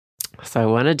 So I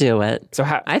want to do it. So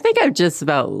I think I'm just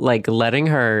about like letting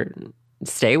her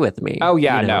stay with me. Oh,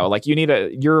 yeah, no. Like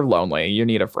you're lonely. You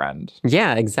need a friend.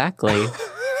 Yeah, exactly.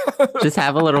 Just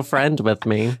have a little friend with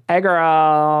me. Hey,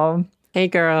 girl. Hey,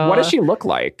 girl. What does she look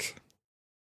like?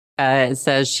 It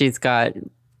says she's got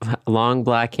long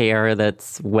black hair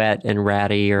that's wet and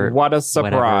ratty or what a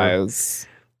surprise. Whatever.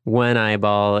 One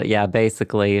eyeball, yeah,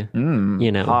 basically,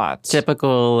 hot.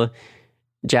 Typical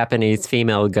Japanese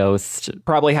female ghost.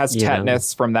 Probably has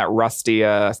tetanus from that rusty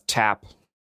tap.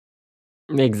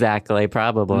 Exactly,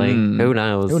 probably. Who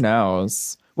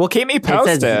knows? Well, keep me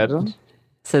posted.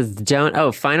 Says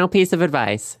final piece of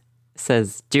advice.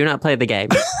 Says, do not play the game.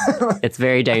 It's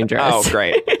very dangerous. Oh,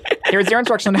 great. Here's your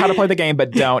instruction on how to play the game,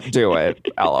 but don't do it.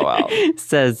 LOL.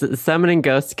 Says, summoning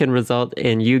ghosts can result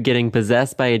in you getting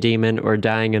possessed by a demon or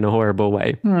dying in a horrible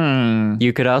way.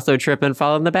 You could also trip and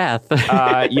fall in the bath.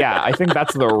 Yeah, I think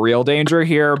that's the real danger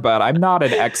here, but I'm not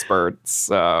an expert,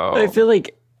 so... I feel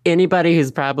like anybody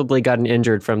who's probably gotten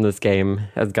injured from this game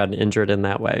has gotten injured in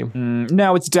that way.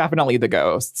 No, it's definitely the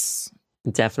ghosts.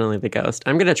 Definitely the ghost.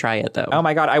 I'm going to try it, though. Oh,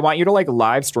 my God. I want you to, like,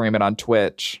 live stream it on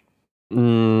Twitch.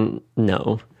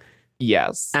 No.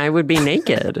 Yes. I would be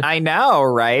naked. I know,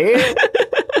 right?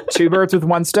 2 birds with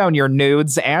 1 stone. Your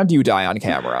nudes and you die on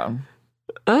camera.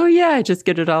 Oh, yeah. Just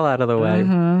get it all out of the way.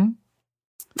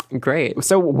 Mm-hmm. Great.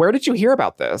 So where did you hear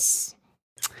about this?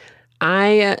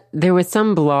 There was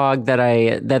some blog that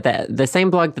the same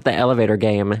blog that the elevator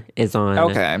game is on.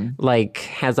 Okay. Like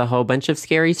has a whole bunch of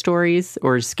scary stories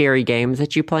or scary games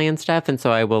that you play and stuff. And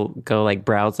so I will go like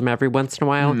browse them every once in a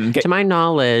while. To my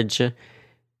knowledge,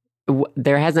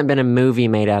 there hasn't been a movie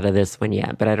made out of this one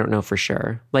yet, but I don't know for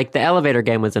sure. Like the elevator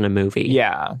game was in a movie.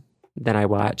 Yeah. That I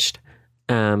watched.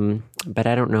 But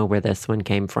I don't know where this one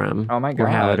came from. Oh my God. Or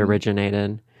how it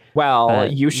originated. Well,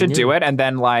 you should do it and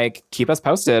then like keep us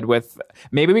posted with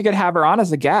maybe we could have her on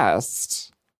as a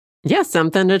guest. Yeah,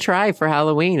 something to try for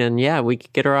Halloween. And yeah, we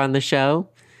could get her on the show.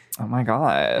 Oh my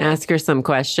God. Ask her some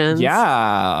questions.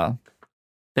 Yeah.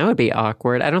 That would be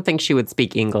awkward. I don't think she would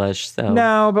speak English. So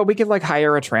no, but we could like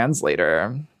hire a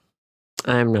translator.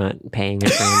 I'm not paying a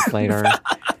translator.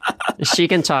 She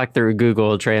can talk through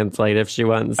Google Translate if she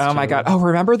wants to. Oh my God. Oh,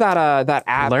 remember that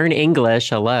app? Learn English.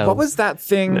 Hello. What was that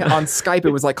thing on Skype? It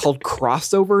was like called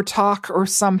Crossover Talk or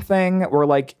something, or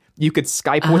like you could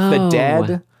Skype with the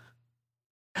dead.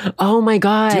 Oh my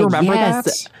God. Do you remember that?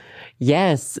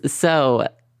 Yes. So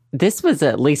this was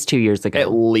at least 2 years ago.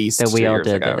 At least that we 2 all years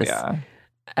did ago, this.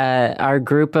 yeah. Our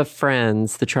group of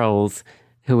friends, the trolls,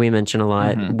 who we mention a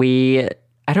lot,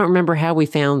 I don't remember how we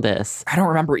found this. I don't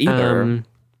remember either.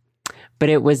 But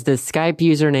it was the Skype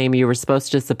username you were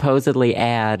supposed to supposedly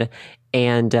add,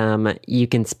 and you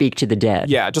can speak to the dead.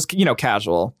 Yeah, just,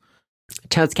 casual.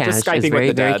 Totes casual. Just Skyping it's very,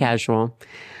 with the very dead. Casual.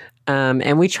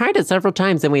 And we tried it several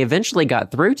times, and we eventually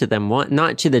got through to them.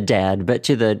 Not to the dead, but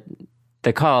to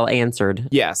the call answered.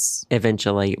 Yes.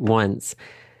 Eventually, once.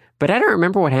 But I don't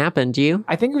remember what happened. Do you?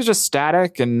 I think it was just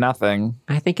static and nothing.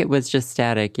 I think it was just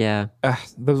static, yeah.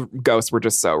 The ghosts were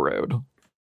just so rude.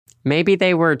 Maybe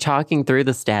they were talking through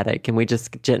the static and we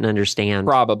just didn't understand.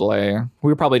 Probably.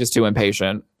 We were probably just too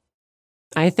impatient.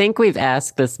 I think we've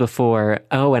asked this before.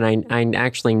 Oh, and I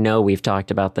actually know we've talked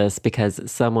about this because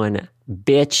someone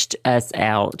bitched us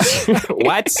out.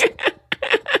 What?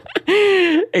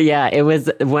 Yeah, it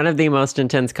was one of the most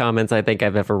intense comments I think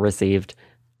I've ever received.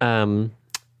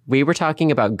 We were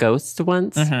talking about ghosts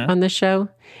once on this show.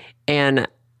 And,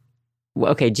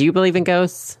 okay, do you believe in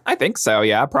ghosts? I think so,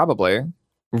 yeah, probably.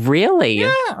 Really?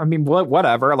 Yeah. I mean,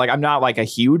 whatever. Like, I'm not like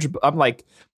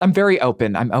I'm very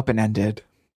open. I'm open-ended.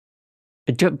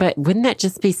 But wouldn't that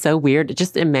just be so weird?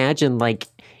 Just imagine like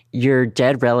your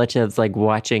dead relatives like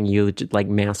watching you like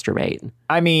masturbate.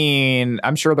 I mean,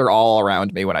 I'm sure they're all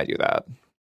around me when I do that.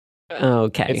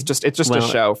 Okay. It's just a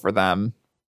show for them.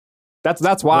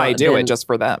 That's why I do it, just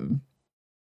for them.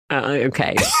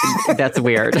 Okay. That's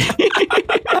weird.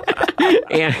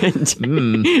 And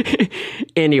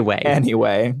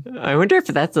anyway, I wonder if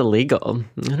that's illegal.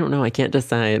 I don't know. I can't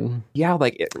decide. Yeah,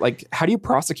 like how do you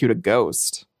prosecute a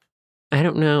ghost? I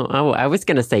don't know. Oh, I was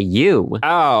gonna say you.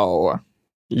 Oh,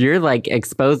 you're like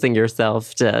exposing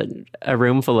yourself to a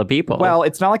room full of people. Well,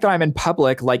 it's not like that I'm in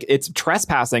public. Like, it's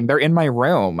trespassing. They're in my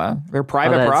room. They're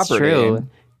private property. True.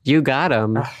 You got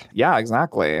them. Yeah,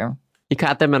 exactly. You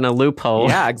caught them in a loophole.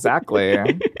 Yeah, exactly.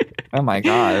 Oh my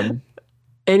God.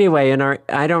 Anyway,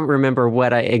 I don't remember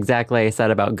what exactly I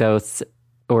said about ghosts,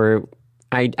 or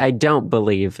I don't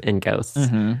believe in ghosts.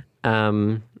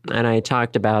 Mm-hmm. And I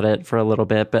talked about it for a little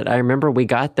bit, but I remember we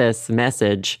got this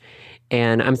message,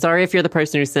 and I'm sorry if you're the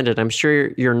person who sent it. I'm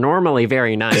sure you're normally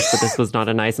very nice, but this was not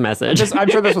a nice message. I'm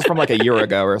sure this was from like a year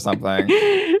ago or something.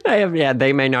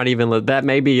 They may not even that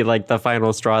may be like the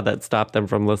final straw that stopped them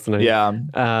from listening. Yeah.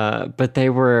 But they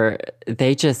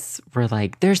just were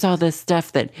like, there's all this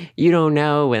stuff that you don't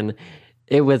know, and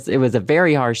it was a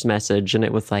very harsh message, and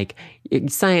it was like,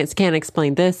 science can't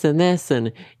explain this,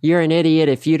 and you're an idiot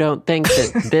if you don't think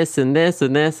that this and this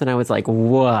and this. And I was like,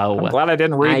 whoa. I'm glad I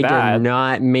didn't read that. I did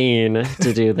not mean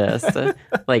to do this.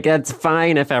 Like, that's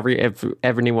fine if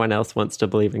everyone else wants to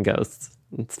believe in ghosts.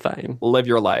 It's fine. Live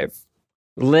your life.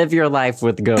 Live your life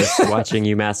with ghosts watching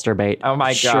you masturbate. Oh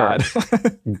my God.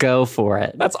 Go for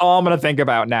it. That's all I'm going to think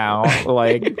about now.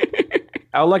 Like,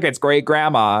 oh, look, it's great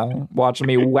grandma watching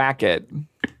me whack it.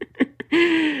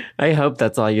 I hope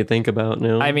that's all you think about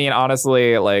now. I mean,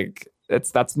 honestly, like,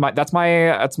 that's my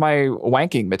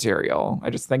wanking material.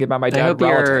 I just think about my dead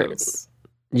relatives.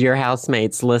 Your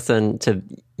housemates listen to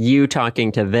you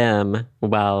talking to them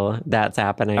while that's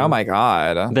happening. Oh my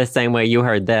God. The same way you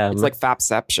heard them. It's like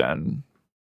Fapception.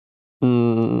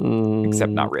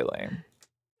 Except not really.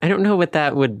 I don't know what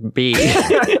that would be.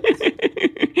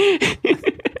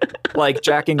 Like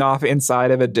jacking off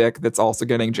inside of a dick that's also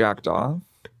getting jacked off.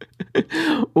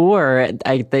 Or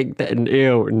I think that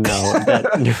no.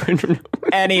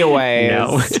 Anyway.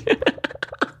 No.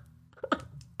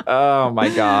 Oh my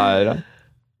God.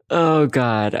 Oh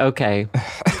God. Okay.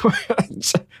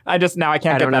 I can't.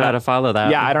 I don't know how to follow that.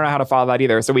 Yeah, I don't know how to follow that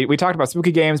either. So we talked about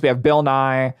spooky games. We have Bill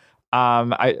Nye.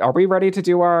 Are we ready to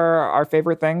do our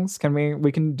favorite things?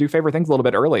 We can do favorite things a little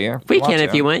bit early.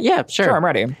 If you want. Yeah, sure. Sure, I'm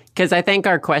ready. Because I think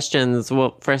our questions.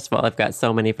 Well, first of all, I've got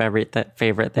so many favorite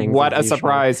things. What a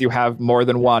surprise! You have more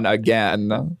than one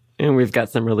again. And we've got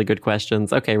some really good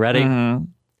questions. Okay, ready? Mm-hmm.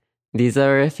 These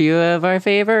are a few of our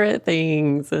favorite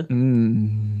things.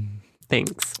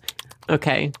 Things.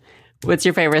 Okay. What's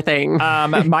your favorite thing?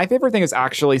 My favorite thing is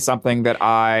actually something that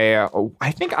I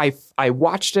think I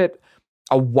watched it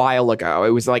a while ago.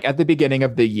 It was like at the beginning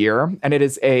of the year, and it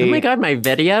is oh my God, my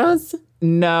videos?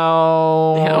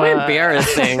 No. How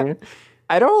embarrassing.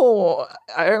 I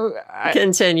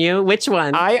Continue. Which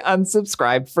one? I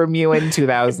unsubscribed from you in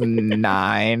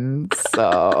 2009,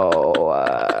 so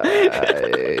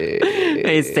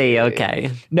I see.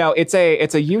 Okay. No, it's a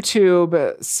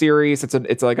YouTube series.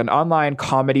 It's like an online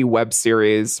comedy web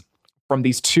series from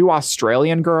these two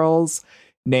Australian girls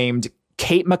named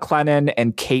Kate McLennan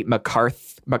and Kate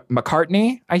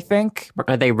McCartney, I think.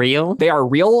 Are they real? They are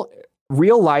real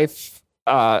life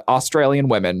Australian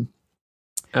women.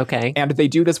 Okay. And they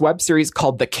do this web series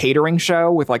called The Catering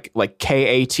Show with like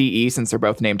Kate, since they're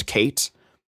both named Kate.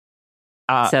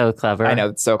 So clever. I know,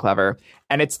 it's so clever.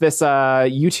 And it's this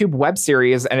YouTube web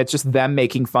series, and it's just them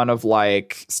making fun of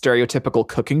like stereotypical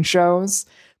cooking shows.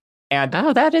 And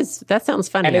that sounds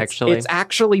funny, actually. It's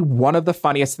actually one of the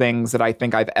funniest things that I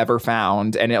think I've ever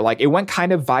found. And it went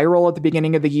kind of viral at the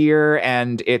beginning of the year.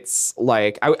 And it's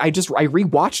like, I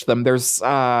rewatched them. There's,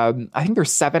 I think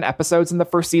there's 7 episodes in the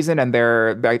first season, and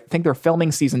I think they're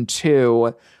filming season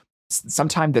 2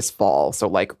 sometime this fall. So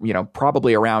like,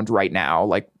 probably around right now,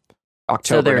 like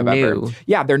October, November. New.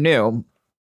 Yeah, they're new.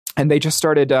 And they just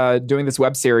started doing this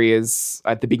web series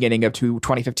at the beginning of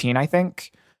 2015, I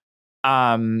think.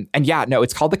 And yeah, no,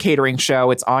 it's called The Catering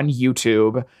Show. It's on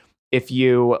YouTube. If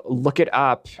you look it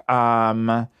up,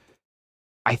 I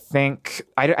think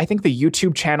the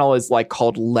YouTube channel is like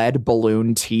called Lead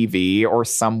Balloon TV or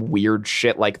some weird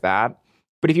shit like that.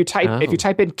 But if you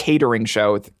type in Catering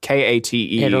Show with Kate,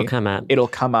 it'll come up. It'll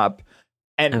come up.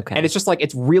 And it's just like,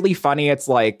 it's really funny. It's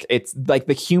like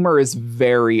the humor is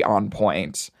very on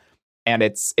point. And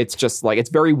it's just like, it's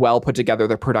very well put together.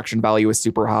 The production value is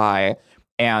super high.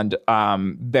 And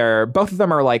both of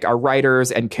them are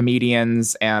writers and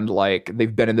comedians, and like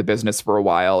they've been in the business for a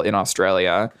while in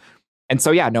Australia. And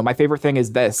so, yeah, no, my favorite thing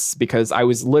is this, because I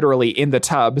was literally in the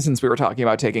tub, since we were talking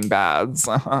about taking baths.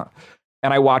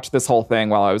 And I watched this whole thing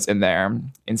while I was in there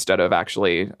instead of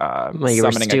actually you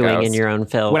were stewing in your own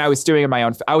filth. When I was stewing in my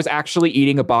own, I was actually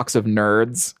eating a box of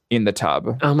Nerds in the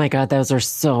tub. Oh my God, those are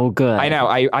so good. I know.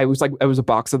 I was like, it was a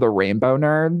box of the Rainbow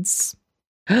Nerds.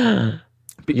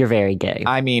 You're very gay.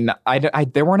 I mean,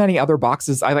 there weren't any other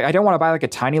boxes. I don't want to buy like a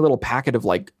tiny little packet of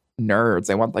like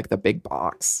Nerds. I want like the big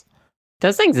box.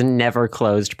 Those things never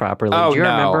closed properly. Oh, do you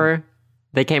remember?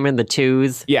 They came in the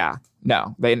twos. Yeah.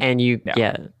 No. They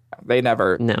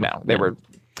never. No. They were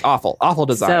awful. Awful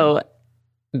design. So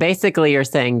basically you're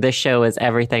saying this show is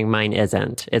everything mine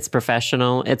isn't. It's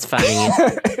professional. It's funny.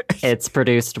 It's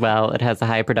produced well. It has a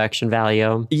high production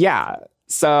value. Yeah.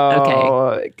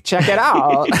 So check it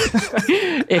out.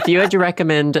 If you had to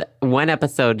recommend one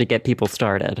episode to get people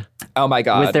started. Oh my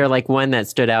God. Was there like one that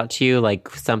stood out to you, like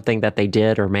something that they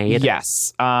did or made?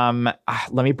 Yes.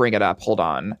 Let me bring it up. Hold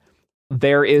on.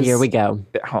 There is. Here we go.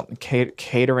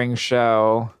 Catering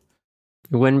show.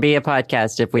 It wouldn't be a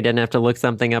podcast if we didn't have to look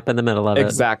something up in the middle of it.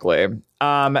 Exactly.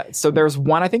 So there's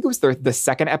one, I think it was the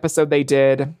second episode they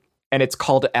did, and it's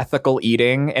called Ethical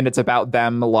Eating, and it's about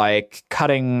them like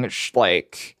cutting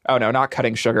not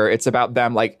cutting sugar. It's about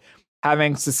them like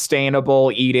having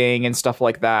sustainable eating and stuff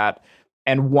like that.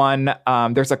 And one,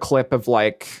 there's a clip of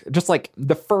like just like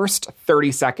the first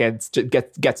 30 seconds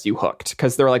gets you hooked,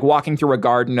 because they're like walking through a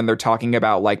garden and they're talking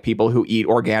about like people who eat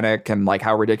organic and like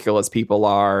how ridiculous people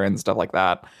are and stuff like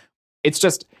that. It's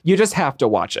just, you just have to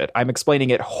watch it. I'm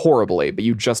explaining it horribly, but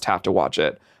you just have to watch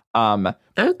it. That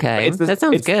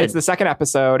sounds good. It's the second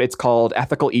episode. It's called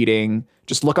Ethical Eating.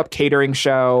 Just look up catering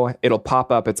show. It'll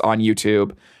pop up. It's on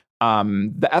YouTube.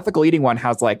 The Ethical Eating one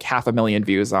has like 500,000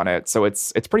 views on it, so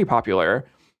it's pretty popular.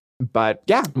 But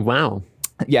yeah, wow,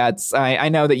 yeah, it's I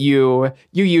know that you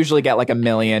usually get like 1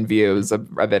 million views a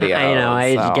video. I know,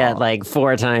 I get like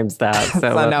 4 times that.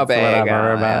 So no big.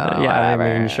 Whatever about it. Yeah, whatever.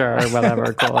 I mean, sure,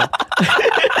 whatever, cool.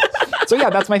 So yeah,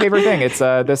 that's my favorite thing. It's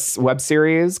this web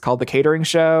series called The Catering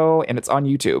Show, and it's on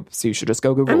YouTube. So you should just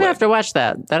go Google it. I'm gonna have to watch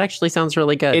that. That actually sounds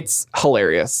really good. It's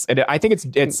hilarious, and I think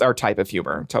it's our type of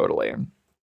humor, totally.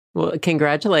 Well,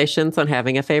 congratulations on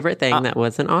having a favorite thing that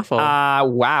wasn't awful.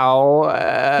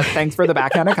 Wow. Thanks for the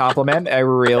backhanded compliment. I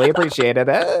really appreciated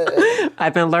it.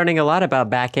 I've been learning a lot about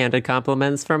backhanded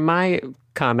compliments from my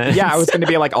comments. Yeah, I was going to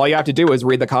be like, all you have to do is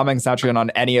read the comment section on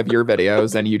any of your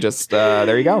videos, and you just,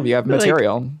 there you go. You have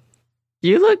material. Like,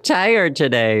 you look tired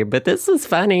today, but this was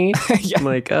funny. Yeah. I'm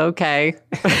like, okay.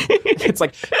 It's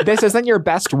like, this isn't your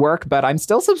best work, but I'm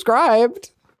still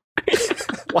subscribed.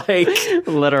 Like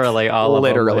literally all of them.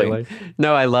 Literally.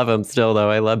 No, I love them still, though.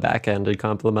 I love backhanded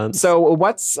compliments. So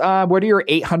what are your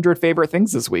 800 favorite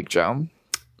things this week, Joe?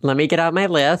 Let me get out my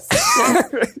list.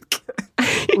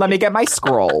 Let me get my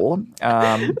scroll.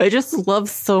 I just love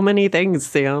so many things,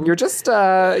 Sam. You're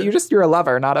a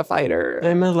lover, not a fighter.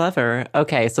 I'm a lover.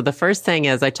 Okay, so the first thing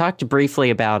is, I talked briefly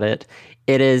about it.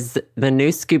 It is the new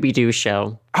Scooby-Doo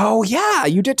show. Oh yeah,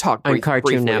 you did talk on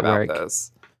Cartoon Network. About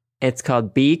this. It's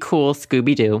called Be Cool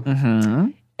Scooby-Doo. Mm-hmm.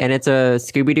 And it's a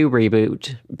Scooby-Doo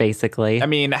reboot, basically. I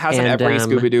mean, hasn't every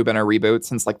Scooby-Doo been a reboot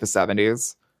since like the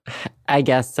 70s? I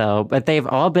guess so. But they've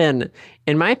all been,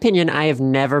 in my opinion, I have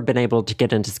never been able to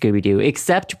get into Scooby-Doo,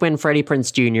 except when Freddie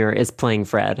Prinze Jr. is playing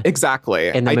Fred. Exactly.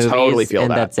 In the movies, totally feel and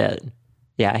that. That's it.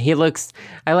 Yeah,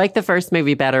 I like the first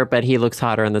movie better, but he looks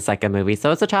hotter in the second movie.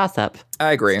 So it's a toss-up.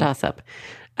 I agree. It's a toss-up.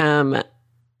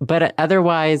 But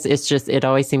otherwise, it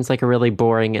always seems like a really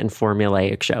boring and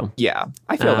formulaic show. Yeah,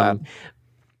 I feel that.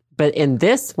 But in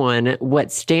this one,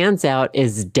 what stands out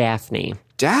is Daphne.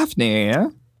 Daphne?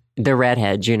 The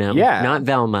redhead, Yeah. Not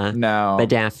Velma. No. But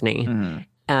Daphne.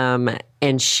 Mm-hmm.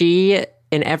 And she,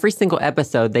 in every single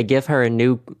episode, they give her a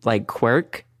new, like,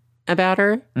 quirk about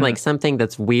her. Like, something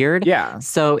that's weird. Yeah.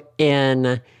 So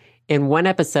in one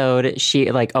episode,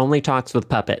 she like only talks with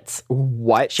puppets.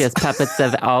 What? She has puppets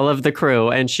of all of the crew,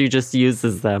 and she just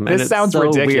uses them. This sounds so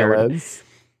ridiculous. Weird.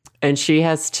 And she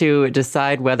has to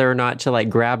decide whether or not to like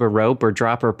grab a rope or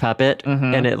drop her puppet,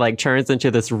 and it like turns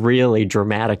into this really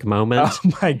dramatic moment.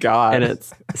 Oh my God! And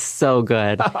it's so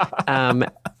good. And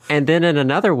then in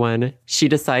another one, she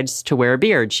decides to wear a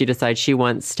beard. She decides she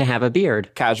wants to have a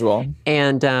beard. Casual.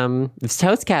 And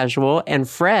so it's casual. And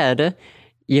Fred.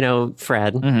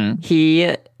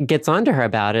 He gets onto her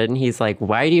about it, and he's like,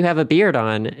 why do you have a beard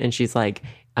on? And she's like,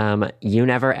 You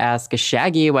Never Ask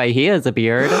Shaggy Why He Has a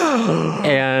Beard.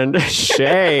 And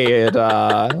shade.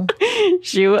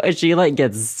 She like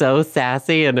gets so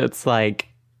sassy, and it's like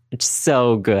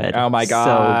so good. Oh my God.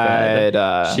 So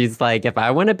good. She's like, if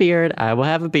I want a beard, I will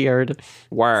have a beard.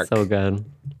 Work. So good.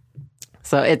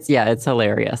 So it's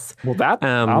hilarious. Well, that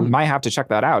I might have to check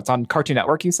that out. It's on Cartoon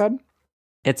Network, you said?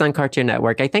 It's on Cartoon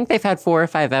Network. I think they've had 4 or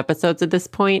 5 episodes at this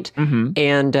point. Mm-hmm.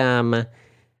 And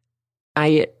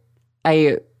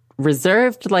I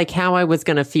reserved like how I was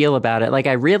going to feel about it. Like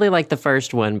I really liked the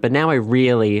first one, but now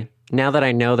that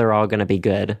I know they're all going to be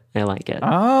good, I like it.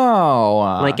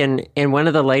 Oh. Like in one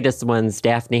of the latest ones,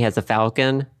 Daphne has a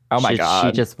falcon. Oh my God.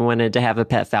 She just wanted to have a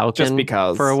pet falcon. Just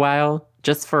because. For a while.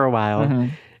 Mm-hmm.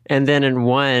 And then in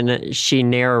one, she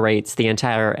narrates the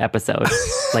entire episode,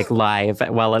 like live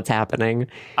while it's happening.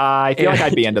 I feel like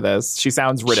I'd be into this. She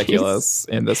sounds ridiculous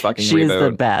in this fucking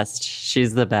reboot.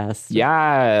 She's the best.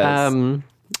 Yes.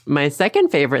 My second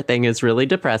favorite thing is really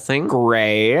depressing.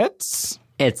 Great.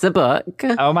 It's a book.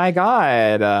 Oh my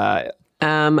God. A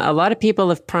lot of people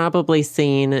have probably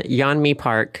seen Yeonmi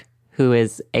Park, who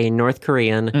is a North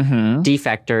Korean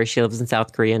defector. She lives in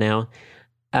South Korea now.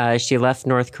 She left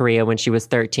North Korea when she was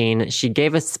 13. She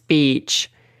gave a speech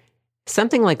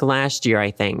something like last year, I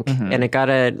think, and it got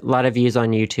a lot of views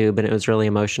on YouTube, and it was really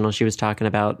emotional. She was talking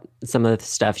about some of the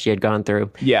stuff she had gone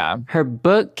through. Yeah. Her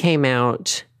book came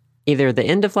out either the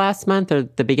end of last month or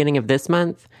the beginning of this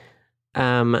month,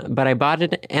 but I bought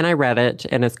it and I read it,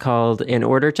 and it's called In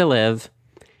Order to Live,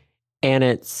 and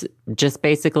it's just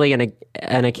basically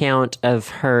an account of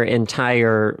her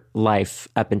entire life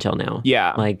up until now.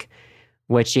 Yeah. Like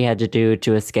what she had to do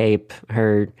to escape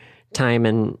her time,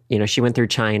 and she went through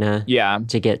China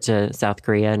to get to South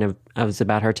Korea, and it was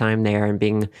about her time there and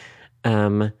being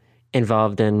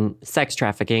involved in sex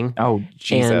trafficking. Oh,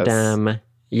 Jesus. And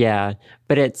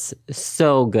but it's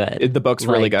so good. The book's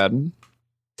really good.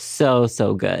 So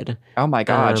good. Oh my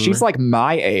God. She's like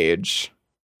my age.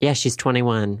 Yeah, she's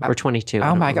 21 or 22.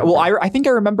 Oh my God. Well, I think I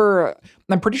remember,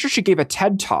 I'm pretty sure she gave a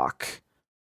TED Talk.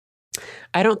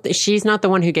 She's not the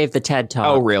one who gave the TED Talk.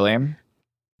 Oh, really?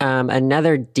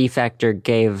 Another defector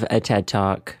gave a TED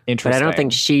Talk. Interesting. But I don't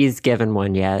think she's given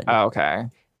one yet. Oh, okay.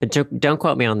 But don't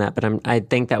quote me on that, but I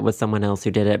think that was someone else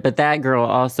who did it. But that girl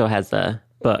also has a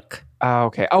book. Oh,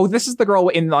 okay. Oh, this is the girl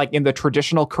in the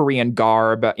traditional Korean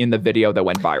garb in the video that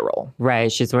went viral.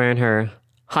 Right. She's wearing her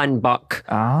hanbok.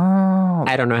 Oh.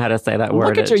 I don't know how to say that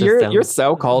word. Look at you. You're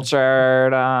so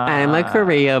cultured. I'm a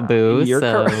Korea boo.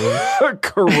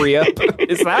 Korea boo.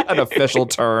 Is that an official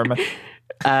term?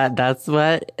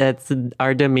 It's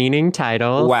our demeaning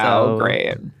title. Wow, so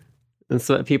great. That's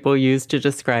what people use to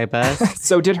describe us.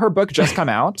 So did her book just come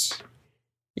out?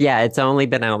 Yeah, it's only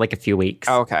been out like a few weeks.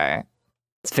 Okay.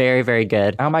 It's very, very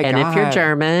good. Oh my God. And if you're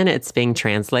German, it's being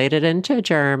translated into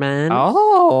German.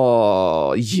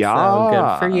 Oh, yeah. So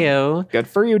good for you. Good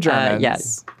for you, Germans.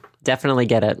 Yes, definitely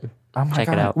get it. Oh my Check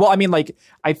God. it out. Well, I mean, like,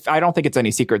 I don't think it's any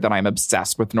secret that I'm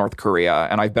obsessed with North Korea,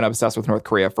 and I've been obsessed with North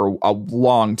Korea for a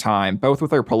long time, both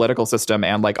with their political system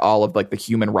and like all of like the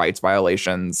human rights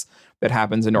violations that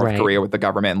happens in North Korea with the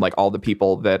government, and like all the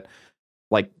people that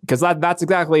like, because that's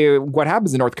exactly what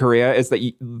happens in North Korea is that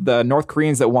the North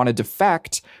Koreans that want to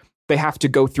defect, they have to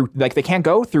go through, like they can't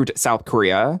go through South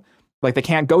Korea. Like they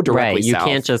can't go directly south. You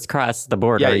can't just cross the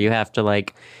border. Yeah. You have to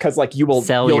like, because like you'll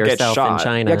yourself get shot in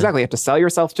China. Yeah, exactly. You have to sell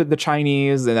yourself to the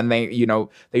Chinese, and then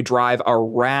they drive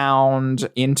around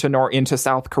into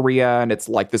South Korea, and it's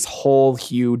like this whole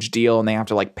huge deal, and they have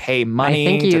to like pay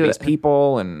money to these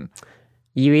people, and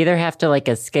you either have to like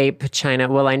escape China.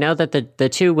 Well, I know that the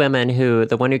two women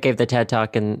the one who gave the TED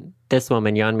Talk and this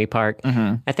woman, Yeonmi Park,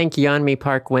 I think Yeonmi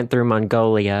Park went through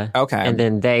Mongolia. Okay. And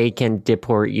then they can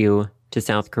deport you to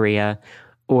South Korea.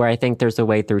 Or I think there's a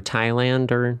way through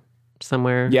Thailand or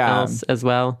somewhere else as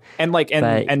well. And like,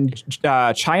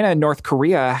 China and North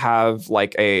Korea have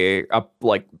like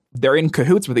like they're in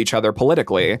cahoots with each other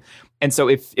politically. And so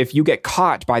if you get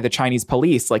caught by the Chinese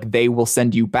police, like they will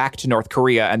send you back to North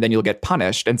Korea and then you'll get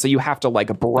punished. And so you have to like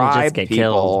bribe people.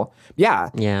 Killed.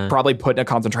 Yeah. Probably put in a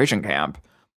concentration camp.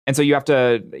 And so you have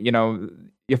to,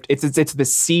 it's the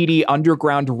seedy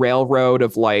underground railroad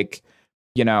of like,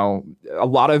 a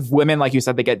lot of women, like you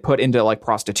said, they get put into like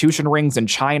prostitution rings in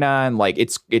China, and like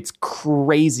it's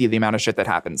crazy the amount of shit that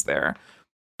happens there.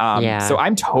 So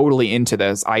I'm totally into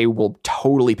this. I will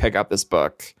totally pick up this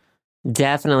book.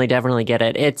 Definitely get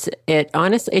it. It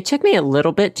honestly, it took me a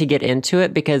little bit to get into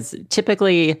it because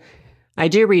typically I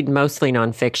do read mostly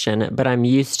nonfiction, but I'm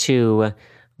used to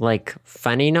like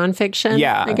funny nonfiction.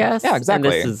 Yeah. I guess. Yeah,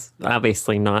 exactly. And this is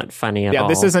obviously not funny at all. Yeah,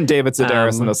 this isn't David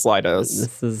Sedaris in the slightest.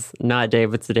 This is not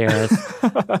David Sedaris.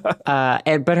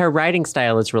 But her writing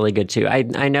style is really good too.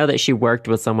 I know that she worked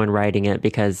with someone writing it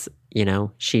because, you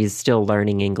know, she's still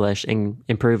learning English and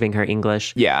improving her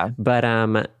English. Yeah.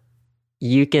 But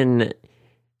you can,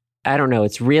 I don't know,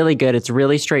 it's really good. It's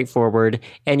really straightforward.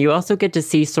 And you also get to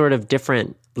see sort of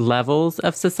different levels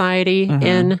of society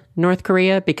in North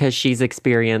Korea because she's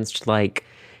experienced like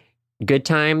good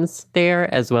times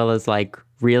there as well as like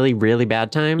really, really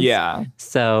bad times. Yeah.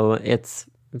 So it's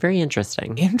very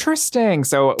interesting. Interesting.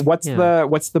 So what's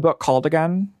the book called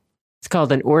again? It's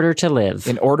called In Order to Live.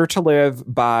 In Order to Live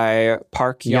by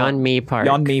Yeonmi Park.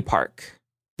 Yeonmi Park.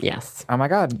 Yes. Oh my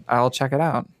God. I'll check it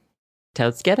out.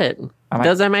 Totes get it.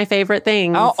 Those are my favorite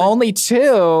things. Oh, only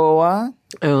two.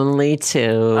 Only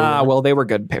two. Well, they were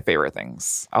good favorite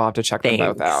things. I'll have to check them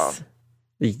both out.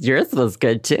 Yours was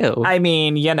good too. I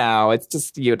mean, you know, it's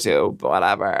just YouTube,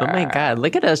 whatever. Oh my God,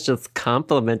 look at us just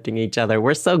complimenting each other.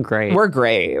 We're so great. We're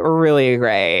great. We're really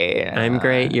great. I'm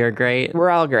great. You're great. We're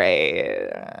all great.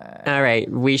 All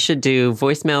right, we should do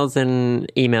voicemails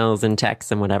and emails and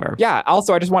texts and whatever. Yeah.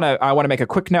 Also, I want to make a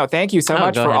quick note. Thank you so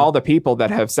much for all the people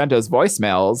that have sent us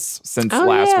voicemails since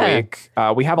last week.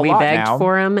 We have a lot now. We begged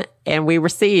for them and we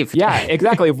received. Yeah,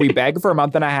 exactly. If we beg for a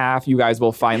month and a half, you guys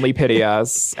will finally pity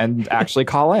us and actually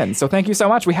call in. So thank you so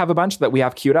much. We have a bunch that we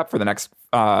have queued up for the next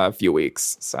few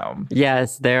weeks. So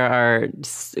yes, there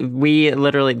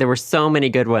were so many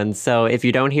good ones. So if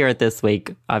you don't hear it this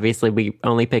week, obviously we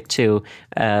only picked two.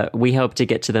 We hope to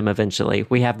get to them eventually.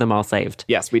 We have them all saved.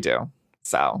 Yes, we do.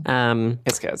 So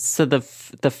kiss. So the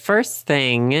first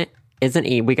thing is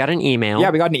we got an email.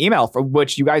 Yeah, we got an email for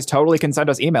which you guys totally can send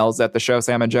us emails at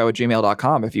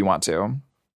theshowsamandjoe@gmail.com if you want to.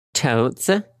 Totes.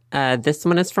 This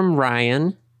one is from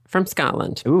Ryan from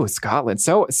Scotland. Ooh, Scotland.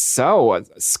 So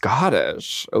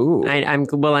Scottish. Ooh.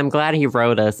 I'm glad he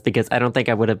wrote us because I don't think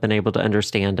I would have been able to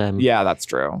understand him. Yeah, that's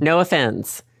true. No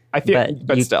offense. I feel,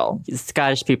 but still.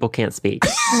 Scottish people can't speak.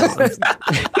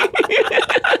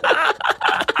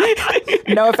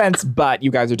 No offense, but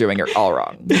you guys are doing it all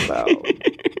wrong. So.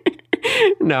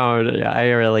 No, I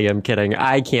really am kidding.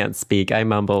 I can't speak. I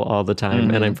mumble all the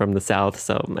time, and I'm from the South,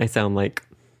 so I sound like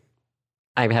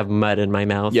I have mud in my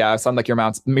mouth. Yeah, I sound like your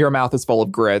mouth is full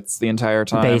of grits the entire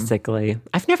time. Basically.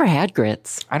 I've never had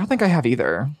grits. I don't think I have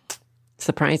either.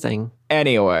 Surprising.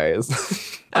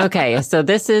 Anyways. Okay, so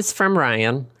this is from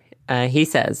Ryan. He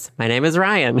says, "My name is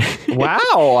Ryan."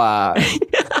 Wow.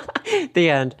 The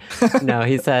end. No,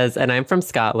 he says, "And I'm from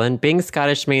Scotland. Being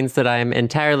Scottish means that I'm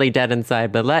entirely dead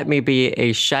inside, but let me be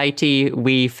a shitey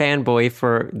wee fanboy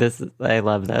for this. I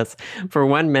love this. For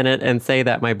 1 minute and say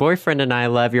that my boyfriend and I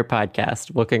love your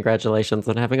podcast." Well, congratulations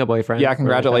on having a boyfriend. Yeah,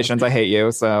 congratulations. I hate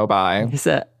you, so bye. He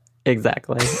said,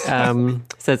 exactly.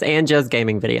 Says, "And Joe's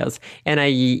gaming videos. And I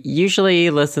usually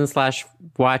listen/watch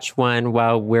one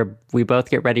while we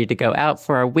both get ready to go out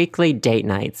for our weekly date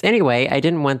nights. Anyway, I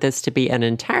didn't want this to be an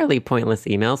entirely pointless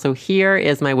email, so here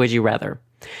is my would you rather.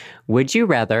 Would you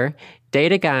rather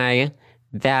date a guy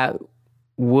that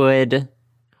would..."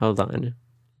 Hold on.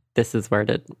 This is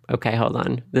worded... Okay, hold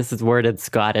on. This is worded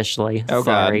Scottishly. Oh,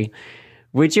 sorry. God.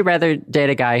 Would you rather date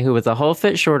a guy who is a whole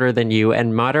foot shorter than you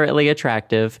and moderately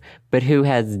attractive, but who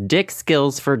has dick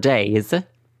skills for days?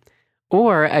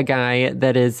 Or a guy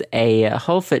that is a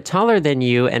whole foot taller than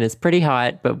you and is pretty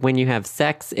hot, but when you have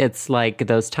sex, it's like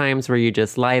those times where you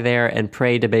just lie there and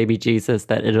pray to baby Jesus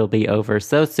that it'll be over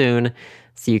so soon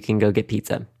so you can go get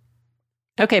pizza.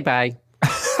 Okay, bye.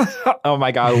 Oh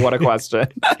my God, what a question.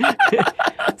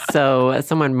 So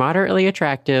someone moderately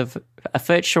attractive, a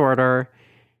foot shorter...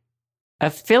 I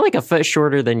feel like a foot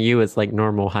shorter than you is like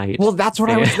normal height. Well, that's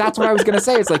what I was going to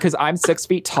say. It's like, because I'm 6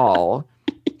 feet tall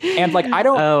and like, I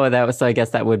don't. Oh, so I guess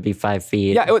that would be 5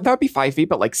 feet. Yeah, that would be 5 feet.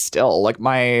 But like still like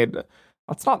here's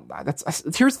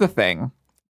the thing.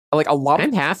 Like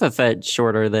I'm half a foot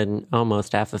shorter than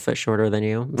almost half a foot shorter than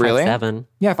you. Really? 5'7".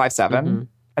 Yeah, 5'7". Mm-hmm.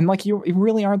 And like you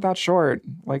really aren't that short.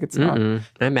 Like it's not.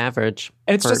 I'm average.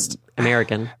 And it's just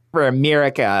American. For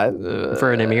America.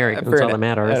 For an American. That's all that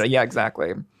matters. Yeah,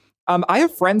 exactly. I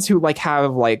have friends who like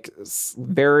have like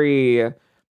very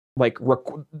like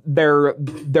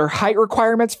their height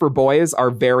requirements for boys are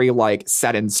very like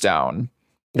set in stone.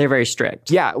 They're very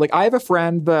strict. Yeah, like I have a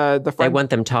friend. The friend they want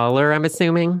them taller. I'm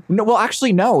assuming. No, well,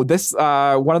 actually, no. This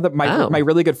one of my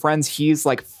really good friends. He's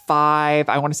like 5.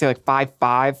 I want to say like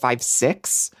 5'5",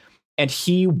 5'6", and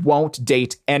he won't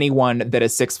date anyone that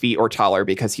is 6 feet or taller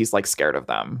because he's like scared of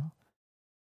them.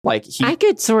 Like I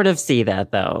could sort of see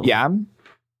that though. Yeah.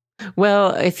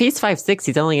 Well, if he's 5'6",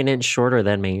 he's only an inch shorter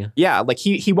than me. Yeah, like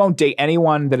he won't date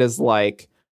anyone that is like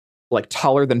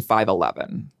taller than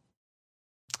 5'11".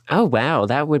 Oh wow,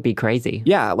 that would be crazy.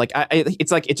 Yeah, like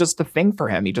it's just a thing for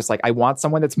him. He just like, I want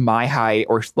someone that's my height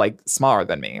or like smaller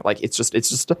than me. Like it's just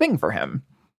a thing for him.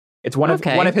 It's one of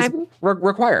his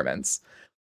requirements.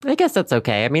 I guess that's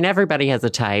okay. I mean, everybody has a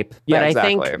type, but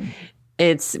exactly. I think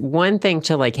it's one thing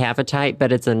to like have a type,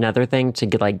 but it's another thing to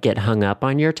get hung up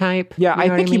on your type. Yeah,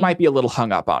 I think he might be a little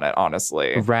hung up on it,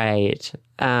 honestly. Right.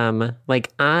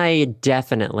 Like I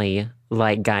definitely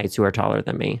like guys who are taller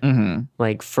than me. Mm-hmm.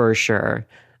 Like for sure.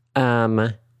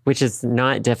 Which is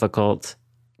not difficult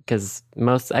because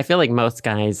I feel like most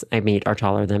guys I meet are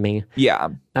taller than me. Yeah.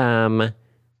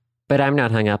 But I'm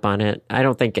not hung up on it. I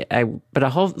don't think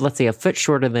but let's say a foot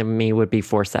shorter than me would be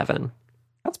 4'7".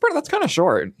 That's kind of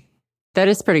short. That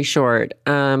is pretty short.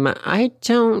 I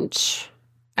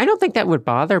don't think that would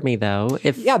bother me though.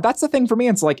 Yeah, that's the thing for me.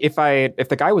 It's like if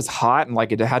the guy was hot and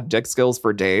like it had dick skills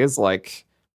for days, like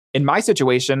in my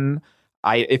situation,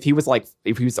 if he was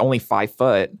only 5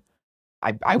 foot,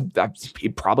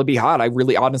 he'd probably be hot. I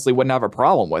really honestly wouldn't have a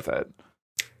problem with it.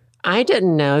 I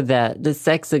didn't know that the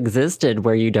sex existed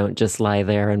where you don't just lie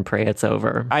there and pray it's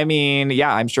over. I mean,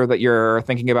 yeah, I'm sure that you're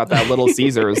thinking about that Little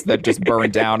Caesars that just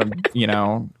burned down,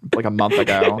 like a month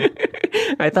ago.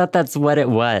 I thought that's what it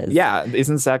was. Yeah,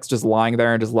 isn't sex just lying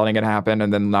there and just letting it happen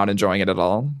and then not enjoying it at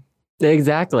all?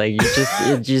 Exactly.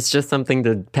 It's just something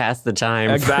to pass the time.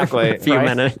 Exactly. For a few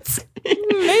minutes.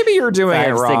 Maybe you're doing 5,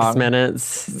 it wrong. 6 minutes,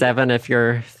 7 if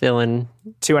you're feeling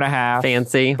 2.5,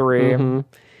 fancy, 3. Mm-hmm.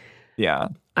 Yeah.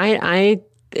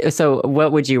 So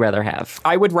what would you rather have?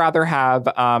 I would rather have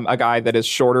a guy that is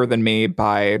shorter than me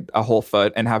by a whole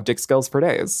foot and have dick skills for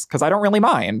days because I don't really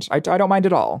mind. I don't mind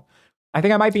at all. I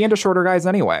think I might be into shorter guys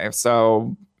anyway.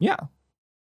 So yeah.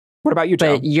 What about you,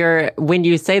 Joe? But when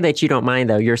you say that you don't mind,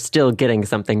 though, you're still getting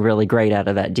something really great out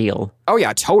of that deal. Oh,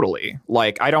 yeah, totally.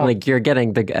 Like, I don't... Like, you're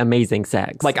getting the amazing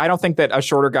sex. Like, I don't think that a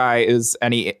shorter guy is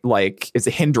is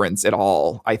a hindrance at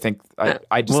all. I think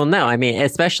I just... Well, no, I mean,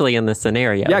 especially in this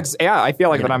scenario. Yeah, I feel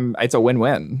like it's a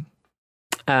win-win.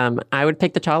 I would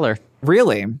pick the taller.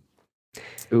 Really?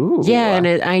 Ooh. Yeah, and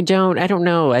I don't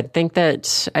know. I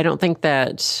don't think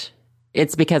that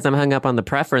it's because I'm hung up on the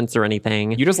preference or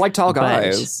anything. You just like tall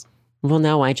guys. Well,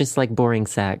 no, I just like boring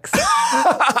sex.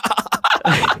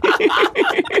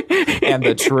 And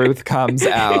the truth comes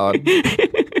out.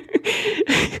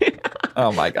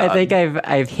 Oh my God. I think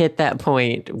I've hit that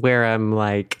point where I'm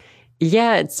like,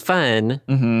 yeah, it's fun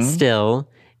still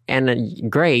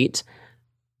and great,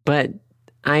 but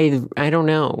I don't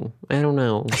know. I don't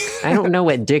know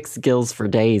what dick skills for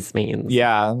days means.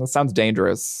 Yeah, that sounds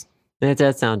dangerous. It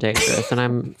does sound dangerous,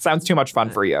 and sounds too much fun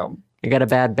for you. I got a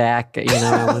bad back, I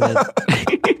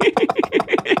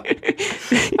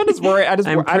just worry. I don't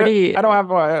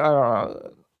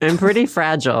know. I'm pretty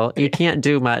fragile. You can't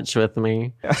do much with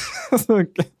me.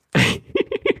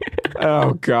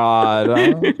 Oh God.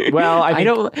 Well, I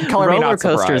don't. Roller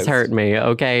coasters hurt me.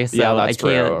 Okay, so yeah, that's I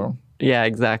can't. True. Yeah,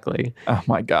 exactly. Oh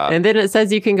my God. And then it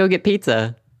says you can go get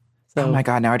pizza. So. Oh my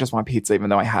God. Now I just want pizza,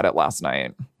 even though I had it last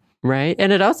night. Right.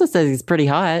 And it also says he's pretty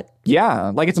hot. Yeah.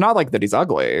 Like, it's not like that he's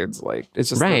ugly. It's like, it's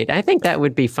just. Right. I think that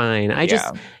would be fine. I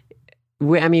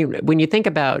mean, when you think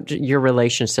about your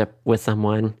relationship with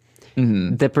someone,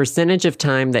 the percentage of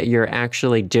time that you're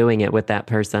actually doing it with that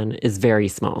person is very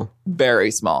small. Very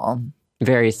small.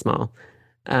 Very small.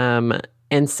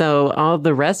 And so all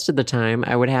the rest of the time,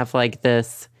 I would have like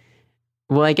this.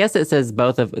 Well, I guess it says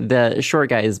both of the short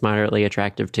guy is moderately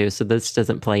attractive too, so this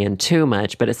doesn't play in too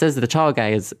much, but it says the tall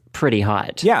guy is pretty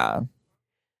hot. Yeah.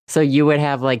 So you would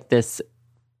have like this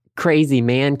crazy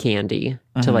man candy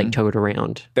to like tote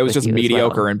around. That was just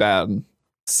mediocre and bad.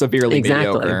 Severely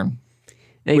mediocre.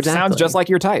 Which sounds just like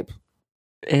your type.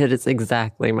 It is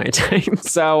exactly my type.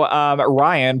 So,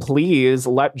 Ryan, please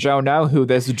let Joe know who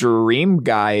this dream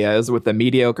guy is with the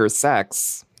mediocre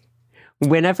sex.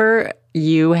 Whenever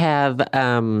you have,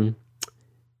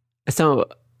 so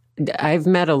I've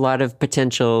met a lot of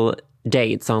potential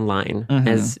dates online,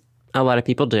 as a lot of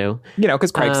people do. You know,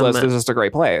 because Craigslist is just a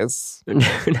great place. Not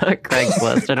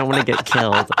Craigslist. I don't want to get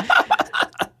killed.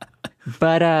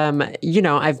 But, you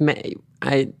know,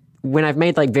 when I've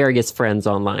made like various friends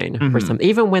online or something,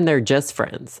 even when they're just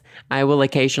friends, I will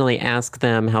occasionally ask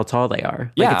them how tall they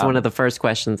are. Like it's one of the first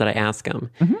questions that I ask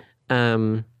them.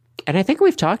 And I think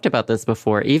we've talked about this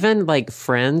before. Even like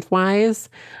friend-wise,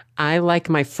 I like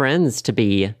my friends to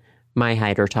be my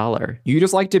height or taller. You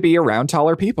just like to be around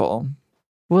taller people.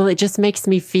 Well, it just makes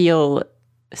me feel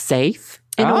safe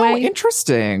in a way.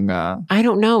 Interesting. I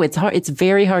don't know. It's hard. It's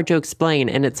very hard to explain,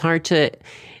 and it's hard to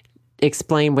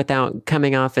explain without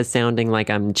coming off as sounding like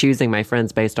I'm choosing my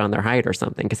friends based on their height or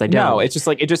something, because I don't. No, it's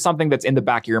just something that's in the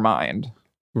back of your mind.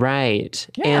 Right.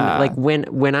 Yeah. And like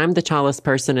when I'm the tallest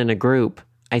person in a group,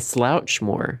 I slouch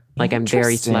more. Like I'm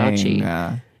very slouchy.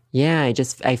 Yeah,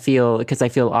 I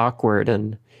feel awkward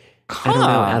and I don't know,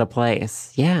 out of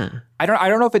place. Yeah. I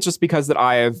don't know if it's just because that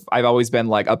I've always been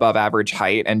like above average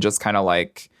height and just kind of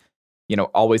like,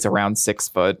 always around 6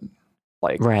 foot,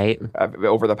 like right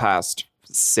over the past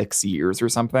 6 years or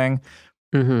something.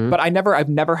 Mm-hmm. But I've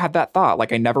never had that thought.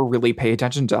 Like I never really pay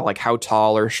attention to like how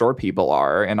tall or short people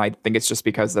are. And I think it's just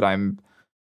because that I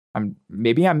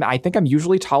think I'm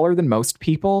usually taller than most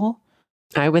people.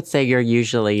 I would say you're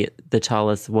usually the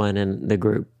tallest one in the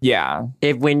group. Yeah.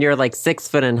 When you're like 6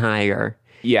 foot and higher,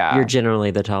 yeah, you're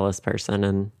generally the tallest person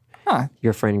in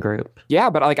your friend group. Yeah,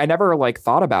 but like I never like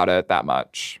thought about it that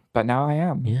much. But now I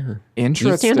am. Yeah.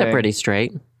 Interesting. You stand up pretty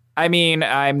straight. I mean,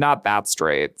 I'm not that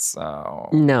straight, so.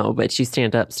 No, but you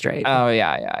stand up straight. Oh,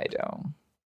 yeah, I do.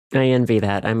 I envy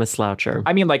that. I'm a sloucher.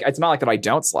 I mean, like, it's not like that I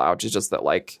don't slouch. It's just that,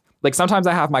 like sometimes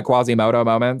I have my Quasimodo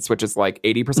moments, which is like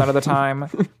 80% of the time.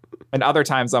 And other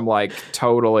times I'm like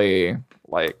totally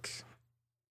like,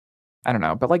 I don't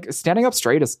know. But like standing up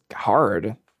straight is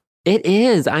hard. It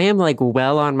is. I am like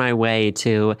well on my way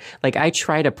to like I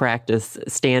try to practice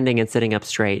standing and sitting up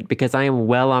straight because I am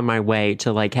well on my way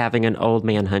to like having an old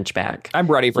man hunchback. I'm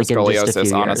ready for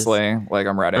scoliosis, honestly. Like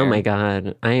I'm ready. Oh my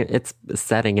God. It's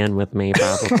setting in with me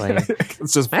probably.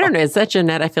 It's just I don't know. Is that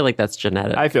genetic? I feel like that's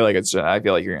genetic. I feel like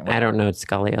you're gonna I don't know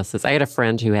scoliosis. I had a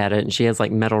friend who had it and she has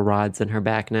like metal rods in her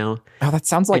back now. Oh, that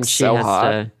sounds like so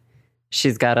hot.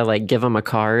 She's got to like give him a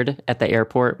card at the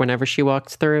airport whenever she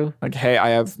walks through. Like, hey,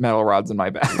 I have metal rods in my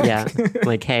back. Yeah.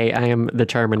 Like, hey, I am the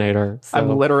Terminator. So.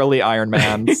 I'm literally Iron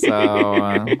Man. So.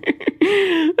 Oh,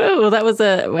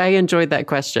 well, I enjoyed that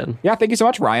question. Yeah. Thank you so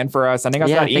much, Ryan, for sending us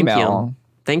that email.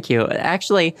 Thank you.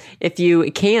 Actually, if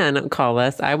you can call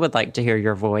us, I would like to hear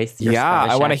your voice.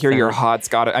 I want to hear your hot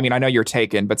Scottish. I mean, I know you're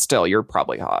taken, but still, you're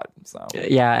probably hot. So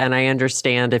yeah, and I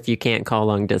understand if you can't call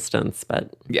long distance,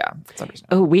 but yeah, it's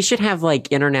understandable. Oh, we should have like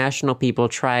international people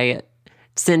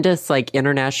send us like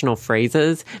international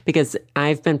phrases because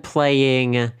I've been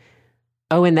playing.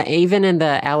 Oh, even in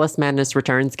the Alice Madness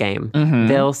Returns game,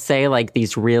 they'll say like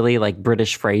these really like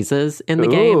British phrases in the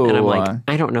game. And I'm like,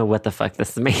 I don't know what the fuck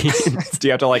this means. Do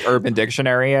you have to like Urban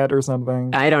Dictionary it or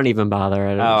something? I don't even bother.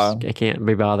 I can't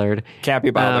be bothered. Can't be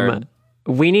bothered.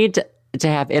 We need to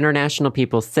have international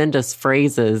people send us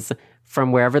phrases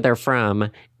from wherever they're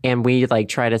from. And we like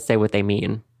try to say what they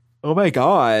mean. Oh my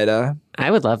God.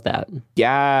 I would love that.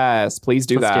 Yes, please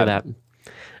do Let's do that.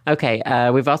 Okay,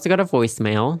 we've also got a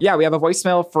voicemail. Yeah, we have a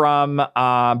voicemail from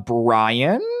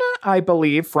Brian, I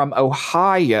believe, from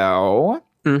Ohio.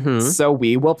 Mm-hmm. So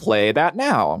we will play that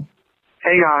now.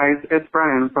 Hey guys, it's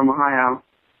Brian from Ohio.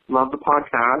 Love the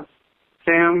podcast.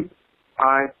 Sam,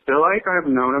 I feel like I've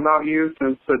known about you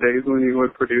since the days when you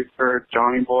would produce for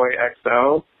Johnny Boy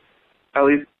XO. At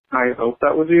least I hope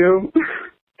that was you.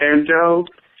 And Joe,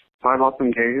 5 Awesome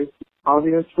Gays,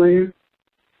 obviously.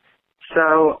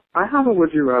 So, I have a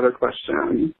would you rather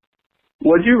question.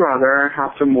 Would you rather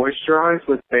have to moisturize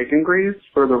with bacon grease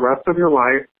for the rest of your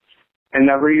life and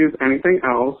never use anything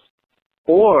else,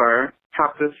 or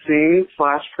have to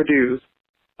sing/produce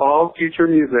all future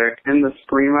music in the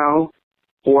screamo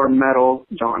or metal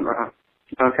genre?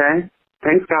 Okay?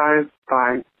 Thanks, guys.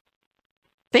 Bye.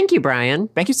 Thank you, Brian.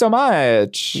 Thank you so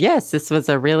much. Yes, this was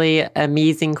a really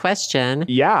amazing question.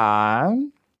 Yeah.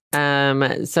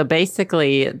 So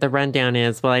basically the rundown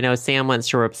is, well, I know Sam wants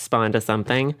to respond to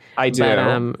something. I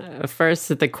do. But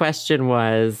first, the question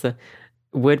was,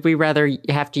 would we rather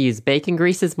have to use bacon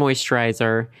grease as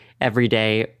moisturizer every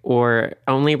day or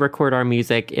only record our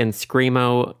music in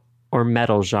screamo or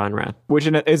metal genre? Which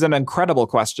is an incredible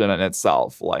question in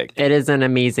itself. Like, it is an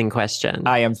amazing question.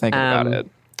 I am thinking about it.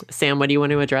 Sam, what do you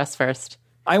want to address first?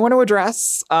 I want to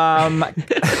address...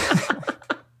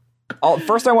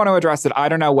 First, I want to address that I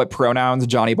don't know what pronouns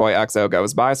Johnny Boy XO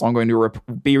goes by, so I'm going to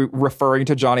be referring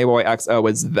to Johnny Boy XO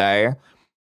as they.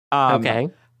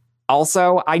 Okay.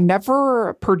 Also, I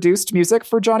never produced music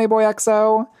for Johnny Boy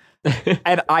XO,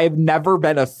 and I've never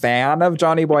been a fan of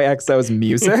Johnny Boy XO's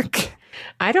music.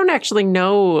 I don't actually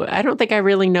know. I don't think I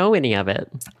really know any of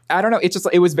it. I don't know.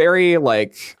 It was very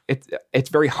like it's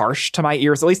very harsh to my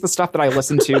ears. At least the stuff that I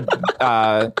listened to,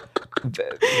 the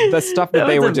stuff that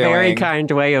they were doing. Very kind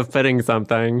way of putting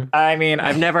something. I mean,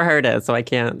 I've never heard it, so I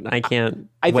can't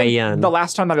weigh in. The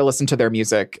last time that I listened to their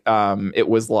music, it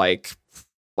was like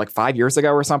 5 years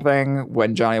ago or something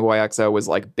when Johnny Boy XO was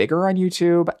like bigger on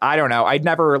YouTube. I don't know. I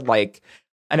never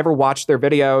watched their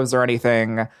videos or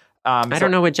anything. I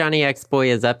don't know what Johnny X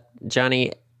Boy is up.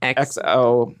 Johnny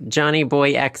XO. Johnny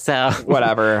Boy XO.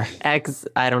 Whatever. X.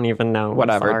 I don't even know.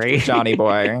 Whatever. Sorry. Johnny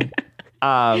Boy.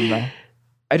 I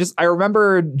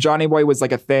remember Johnny Boy was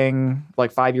like a thing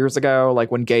like 5 years ago,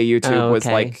 like when gay YouTube was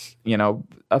like, you know,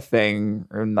 a thing,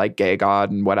 and like gay god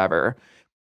and whatever.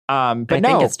 But I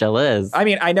think it still is. I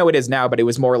mean, I know it is now, but it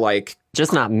was more like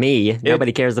just not me.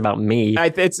 Nobody cares about me.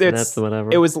 It's that's whatever.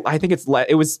 It was. I think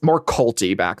it was more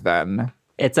culty back then.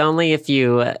 It's only if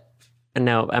you.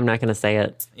 No, I'm not going to say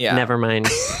it. Yeah. Never mind.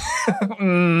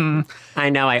 I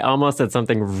know I almost said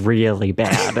something really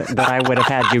bad that I would have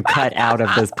had you cut out of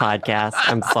this podcast.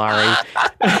 I'm sorry.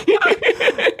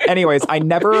 Anyways, I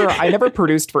never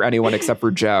produced for anyone except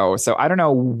for Joe. So I don't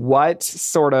know what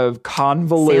sort of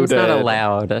convoluted. Sam's not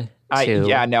allowed.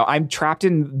 I'm trapped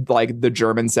in like the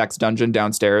German sex dungeon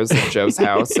downstairs at Joe's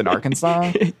house in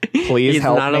Arkansas. Please help me. He's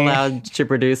not allowed to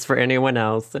produce for anyone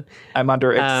else. I'm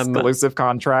under exclusive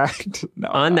contract. No,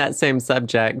 on that same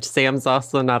subject, Sam's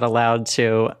also not allowed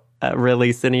to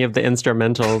release any of the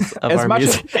instrumentals of our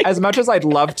music. As much as I'd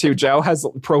love to, Joe has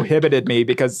prohibited me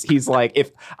because he's like,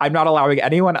 if I'm not allowing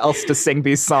anyone else to sing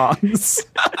these songs.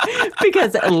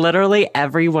 Because literally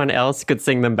everyone else could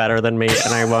sing them better than me,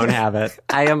 and I won't have it.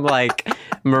 I am like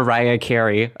Mariah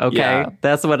Carey, okay? Yeah.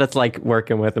 That's what it's like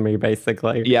working with me,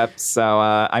 basically. Yep, so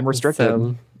I'm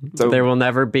restricted. So there will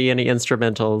never be any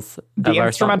instrumentals. The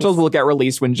instrumentals will get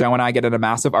released when Joe and I get in a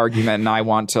massive argument and I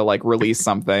want to like release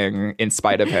something in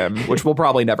spite of him, which will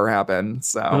probably never happen.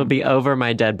 So it'll be over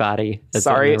my dead body.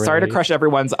 Sorry to crush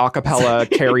everyone's a cappella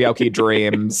karaoke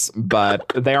dreams,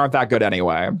 but they aren't that good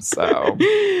anyway. So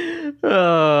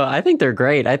I think they're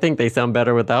great. I think they sound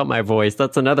better without my voice.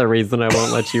 That's another reason I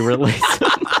won't let you release them.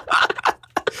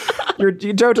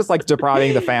 Joe just likes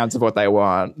depriving the fans of what they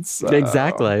want. So.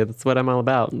 Exactly. That's what I'm all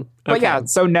about. But yeah,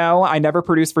 so no, I never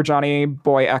produced for Johnny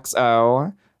Boy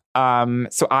XO.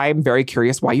 So I'm very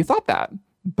curious why you thought that.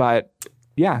 But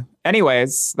yeah,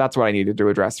 anyways, that's what I needed to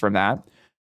address from that.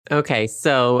 Okay,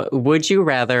 so would you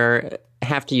rather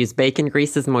have to use bacon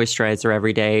grease as moisturizer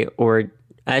every day or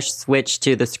switch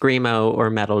to the screamo or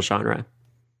metal genre?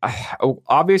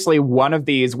 Obviously, one of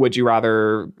these would you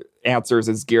rather answers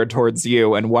is geared towards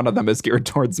you, and one of them is geared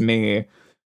towards me.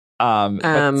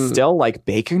 But still, like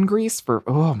bacon grease for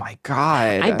oh my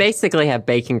god! I basically have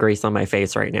bacon grease on my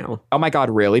face right now. Oh my god,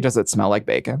 really? Does it smell like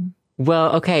bacon?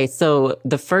 Well, okay. So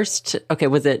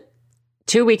was it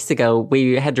 2 weeks ago?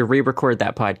 We had to re-record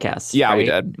that podcast. Yeah, right? we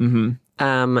did. Mm-hmm.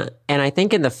 And I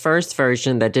think in the first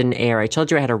version that didn't air, I told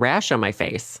you I had a rash on my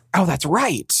face. Oh, that's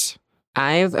right.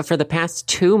 For the past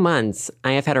 2 months,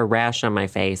 I have had a rash on my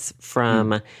face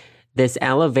from this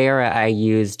aloe vera I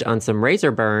used on some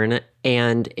razor burn,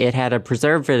 and it had a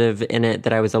preservative in it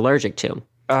that I was allergic to.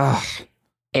 Ugh.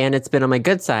 And it's been on my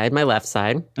good side, my left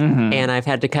side, and I've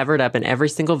had to cover it up in every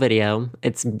single video.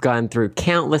 It's gone through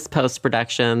countless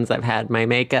post-productions. I've had my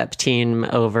makeup team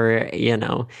over,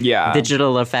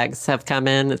 digital effects have come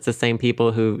in. It's the same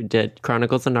people who did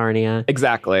Chronicles of Narnia.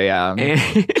 Exactly, yeah.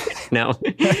 No,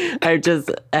 I just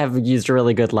have used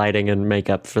really good lighting and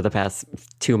makeup for the past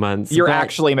 2 months. You're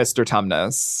actually Mr.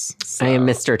 Tumnus. So. I am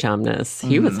Mr. Tumnus.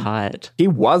 He was hot. He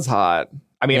was hot.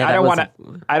 I mean, I don't want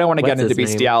to get into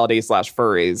bestiality /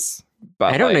 furries,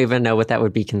 but I don't even know what that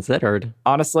would be considered.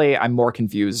 Honestly, I'm more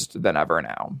confused than ever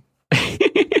now.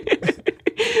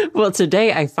 Well,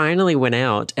 today I finally went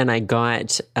out and I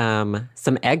got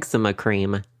some eczema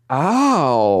cream.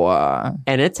 Oh.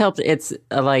 And it's helped. It's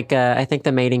like, I think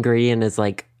the main ingredient is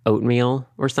like oatmeal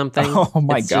or something. Oh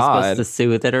my God. It's just supposed to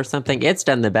soothe it or something. It's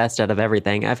done the best out of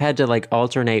everything. I've had to like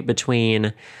alternate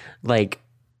between like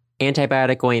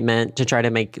antibiotic ointment to try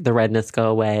to make the redness go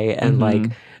away and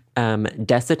like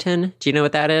Desitin. Do you know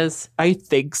what that is? I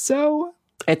think so.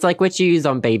 It's like what you use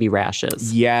on baby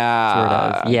rashes. Yeah. Sort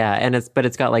of. Yeah. And it's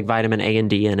got like vitamin A and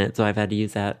D in it. So I've had to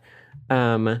use that.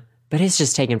 But it's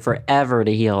just taken forever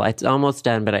to heal. It's almost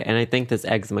done. But I think this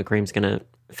eczema cream's going to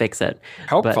fix it.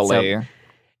 Hopefully.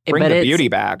 Bring the beauty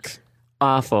back.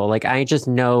 Awful. Like I just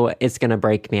know it's going to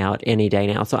break me out any day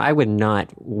now. So I would not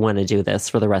want to do this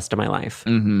for the rest of my life.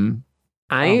 Mm-hmm.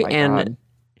 I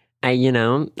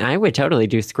would totally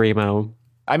do screamo.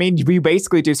 I mean, we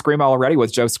basically do screamo already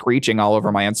with Joe screeching all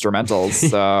over my instrumentals.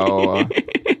 So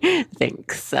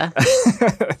thanks.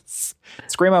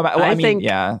 Screamo. Well, I mean,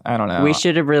 yeah, I don't know. We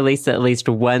should have released at least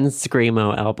one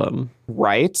screamo album,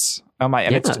 right? Oh my!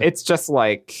 And it's just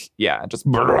like just.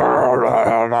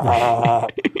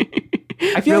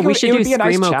 I feel like we should do be a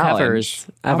nice Screamo challenge. covers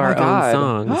of our own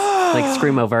songs, like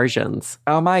Screamo versions.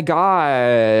 Oh my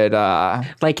God.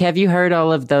 Like, have you heard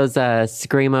all of those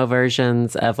Screamo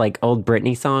versions of like old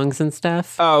Britney songs and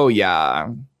stuff? Oh, yeah.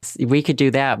 We could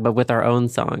do that, but with our own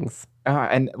songs.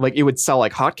 And like it would sell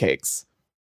like hotcakes.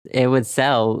 It would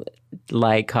sell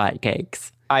like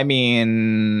hotcakes. I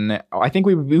mean, I think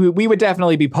we would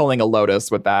definitely be pulling a Lotus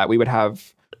with that. We would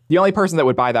have the only person that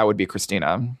would buy that would be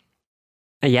Christina.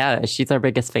 Yeah, she's our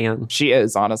biggest fan. She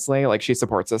is, honestly. Like, she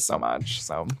supports us so much.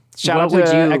 So shout out What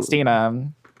to would you-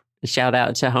 Xtina. Shout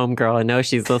out to Homegirl. I know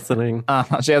she's listening.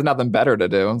 She has nothing better to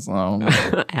do. So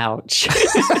Ouch.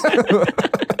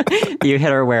 You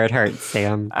hit her where it hurts,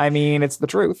 Sam. I mean, it's the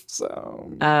truth.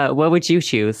 So what would you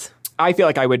choose? I feel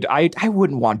like I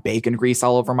wouldn't want bacon grease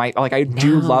all over my, like, I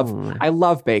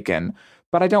love bacon,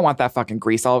 but I don't want that fucking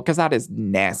grease all, because that is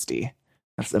nasty.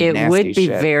 That's some It nasty would be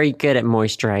shit. very good at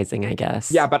moisturizing, I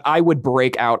guess. Yeah, but I would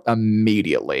break out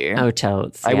immediately. Oh,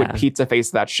 totes. I yeah. would pizza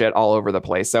face that shit all over the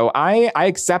place. So I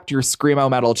accept your Screamo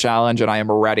Metal challenge, and I am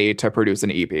ready to produce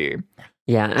an EP.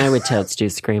 Yeah, I would totes do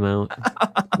Screamo.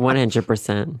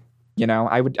 100%. You know,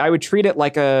 I would treat it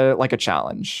like a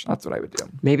challenge. That's what I would do.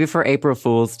 Maybe for April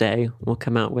Fool's Day, we'll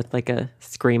come out with like a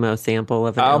Screamo sample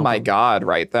of it. Oh my God,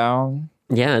 right though?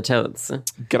 Yeah, totes.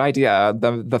 Good idea.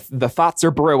 The thoughts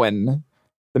are brewing.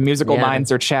 The musical Yeah.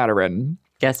 minds are chattering.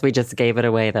 Guess we just gave it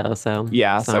away though, so.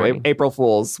 Yeah, sorry. so April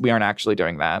Fools, we aren't actually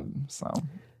doing that. So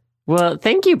Well,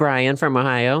 thank you, Brian from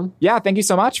Ohio. yeah, thank you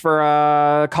so much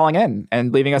for calling in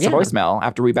and leaving us a Yeah. voicemail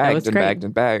after we begged was and great. begged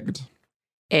and begged.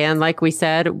 And like we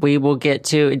said, we will get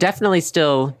to definitely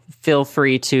still feel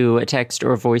free to text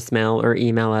or voicemail or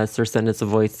email us or send us a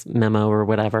voice memo or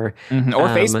whatever. Mhm. Or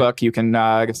Facebook. You can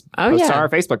post on our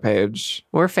Facebook page.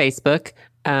 Or Facebook.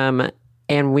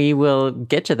 And we will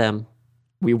get to them.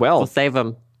 We will. We'll save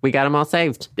them. We got them all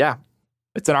saved. Yeah.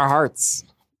 It's in our hearts.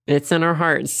 It's in our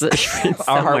hearts.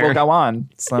 Our heart will go on.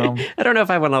 So I don't know if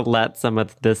I want to let some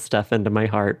of this stuff into my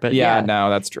heart, but yeah, yeah, no,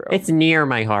 that's true. it's near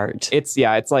my heart. It's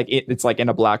like in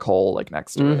a black hole, like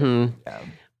next to Mhm. it. Yeah.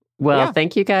 Well, Yeah.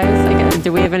 thank you guys.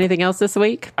 Do we have anything else this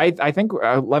week? I think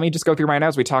let me just go through my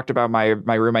notes. We talked about my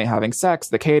roommate having sex,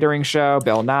 the catering show,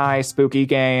 Bill Nye, spooky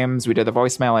games. We did the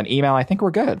voicemail and email. I think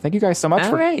we're good. Thank you guys so much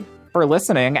All right. for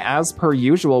listening. As per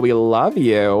usual, we love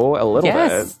you a little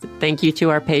Yes. bit. Thank you to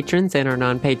our patrons and our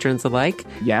non-patrons alike.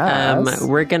 Yes.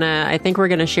 I think we're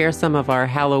gonna share some of our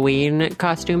Halloween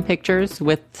costume pictures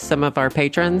with some of our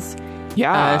patrons.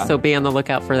 Yeah. So be on the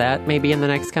lookout for that maybe in the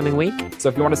next coming week. So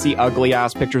if you want to see ugly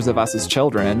ass pictures of us as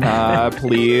children,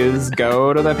 please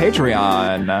go to the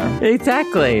Patreon.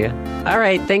 Exactly. All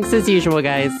right. Thanks as usual,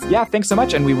 guys. Yeah, thanks so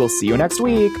much, and we will see you next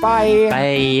week. Bye.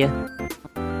 Bye.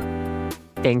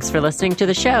 Thanks for listening to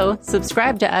the show.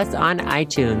 Subscribe to us on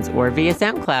iTunes or via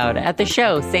SoundCloud at the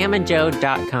show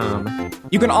samandjoe.com.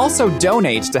 You can also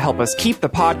donate to help us keep the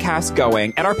podcast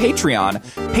going at our Patreon,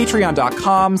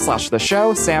 patreon.com/the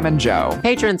show Sam and Joe.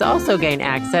 Patrons also gain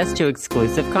access to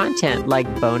exclusive content like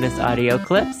bonus audio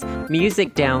clips,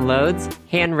 music downloads,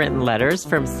 handwritten letters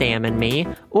from Sam and me,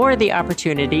 or the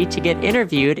opportunity to get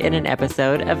interviewed in an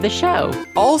episode of the show.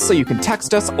 Also, you can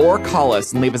text us or call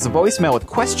us and leave us a voicemail with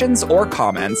questions or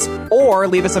comments, or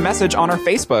leave us a message on our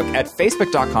Facebook at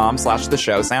facebook.com/the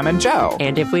show Sam and Joe.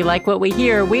 And if we like what we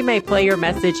hear, we may play your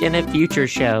message in a future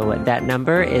show. That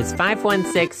number is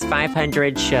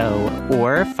 516-500-SHOW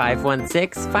or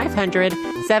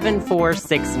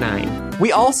 516-500-7469.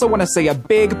 We also want to say a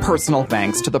big personal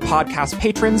thanks to the podcast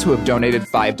patrons who have donated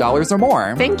 $5 or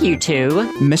more. Thank you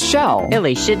to Michelle,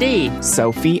 Alicia D,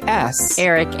 Sophie S,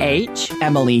 Eric H,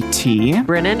 Emily T,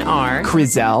 Brennan R,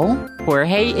 Crizel,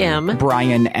 Jorge M,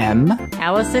 Brian M,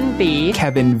 Allison B,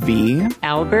 Kevin V,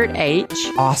 Albert H,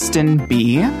 Austin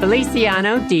B,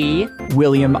 Feliciano D,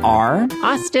 William R,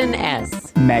 Austin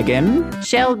S, Megan,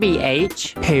 Shelby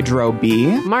H, Pedro B,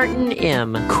 Martin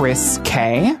M, Chris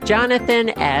K, Jonathan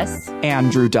S,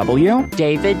 Andrew W,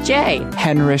 David J,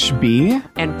 Henrich B.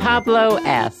 and Pablo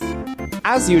F.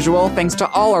 As usual, thanks to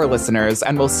all our listeners,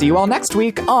 and we'll see you all next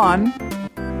week on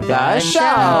The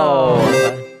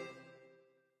Show.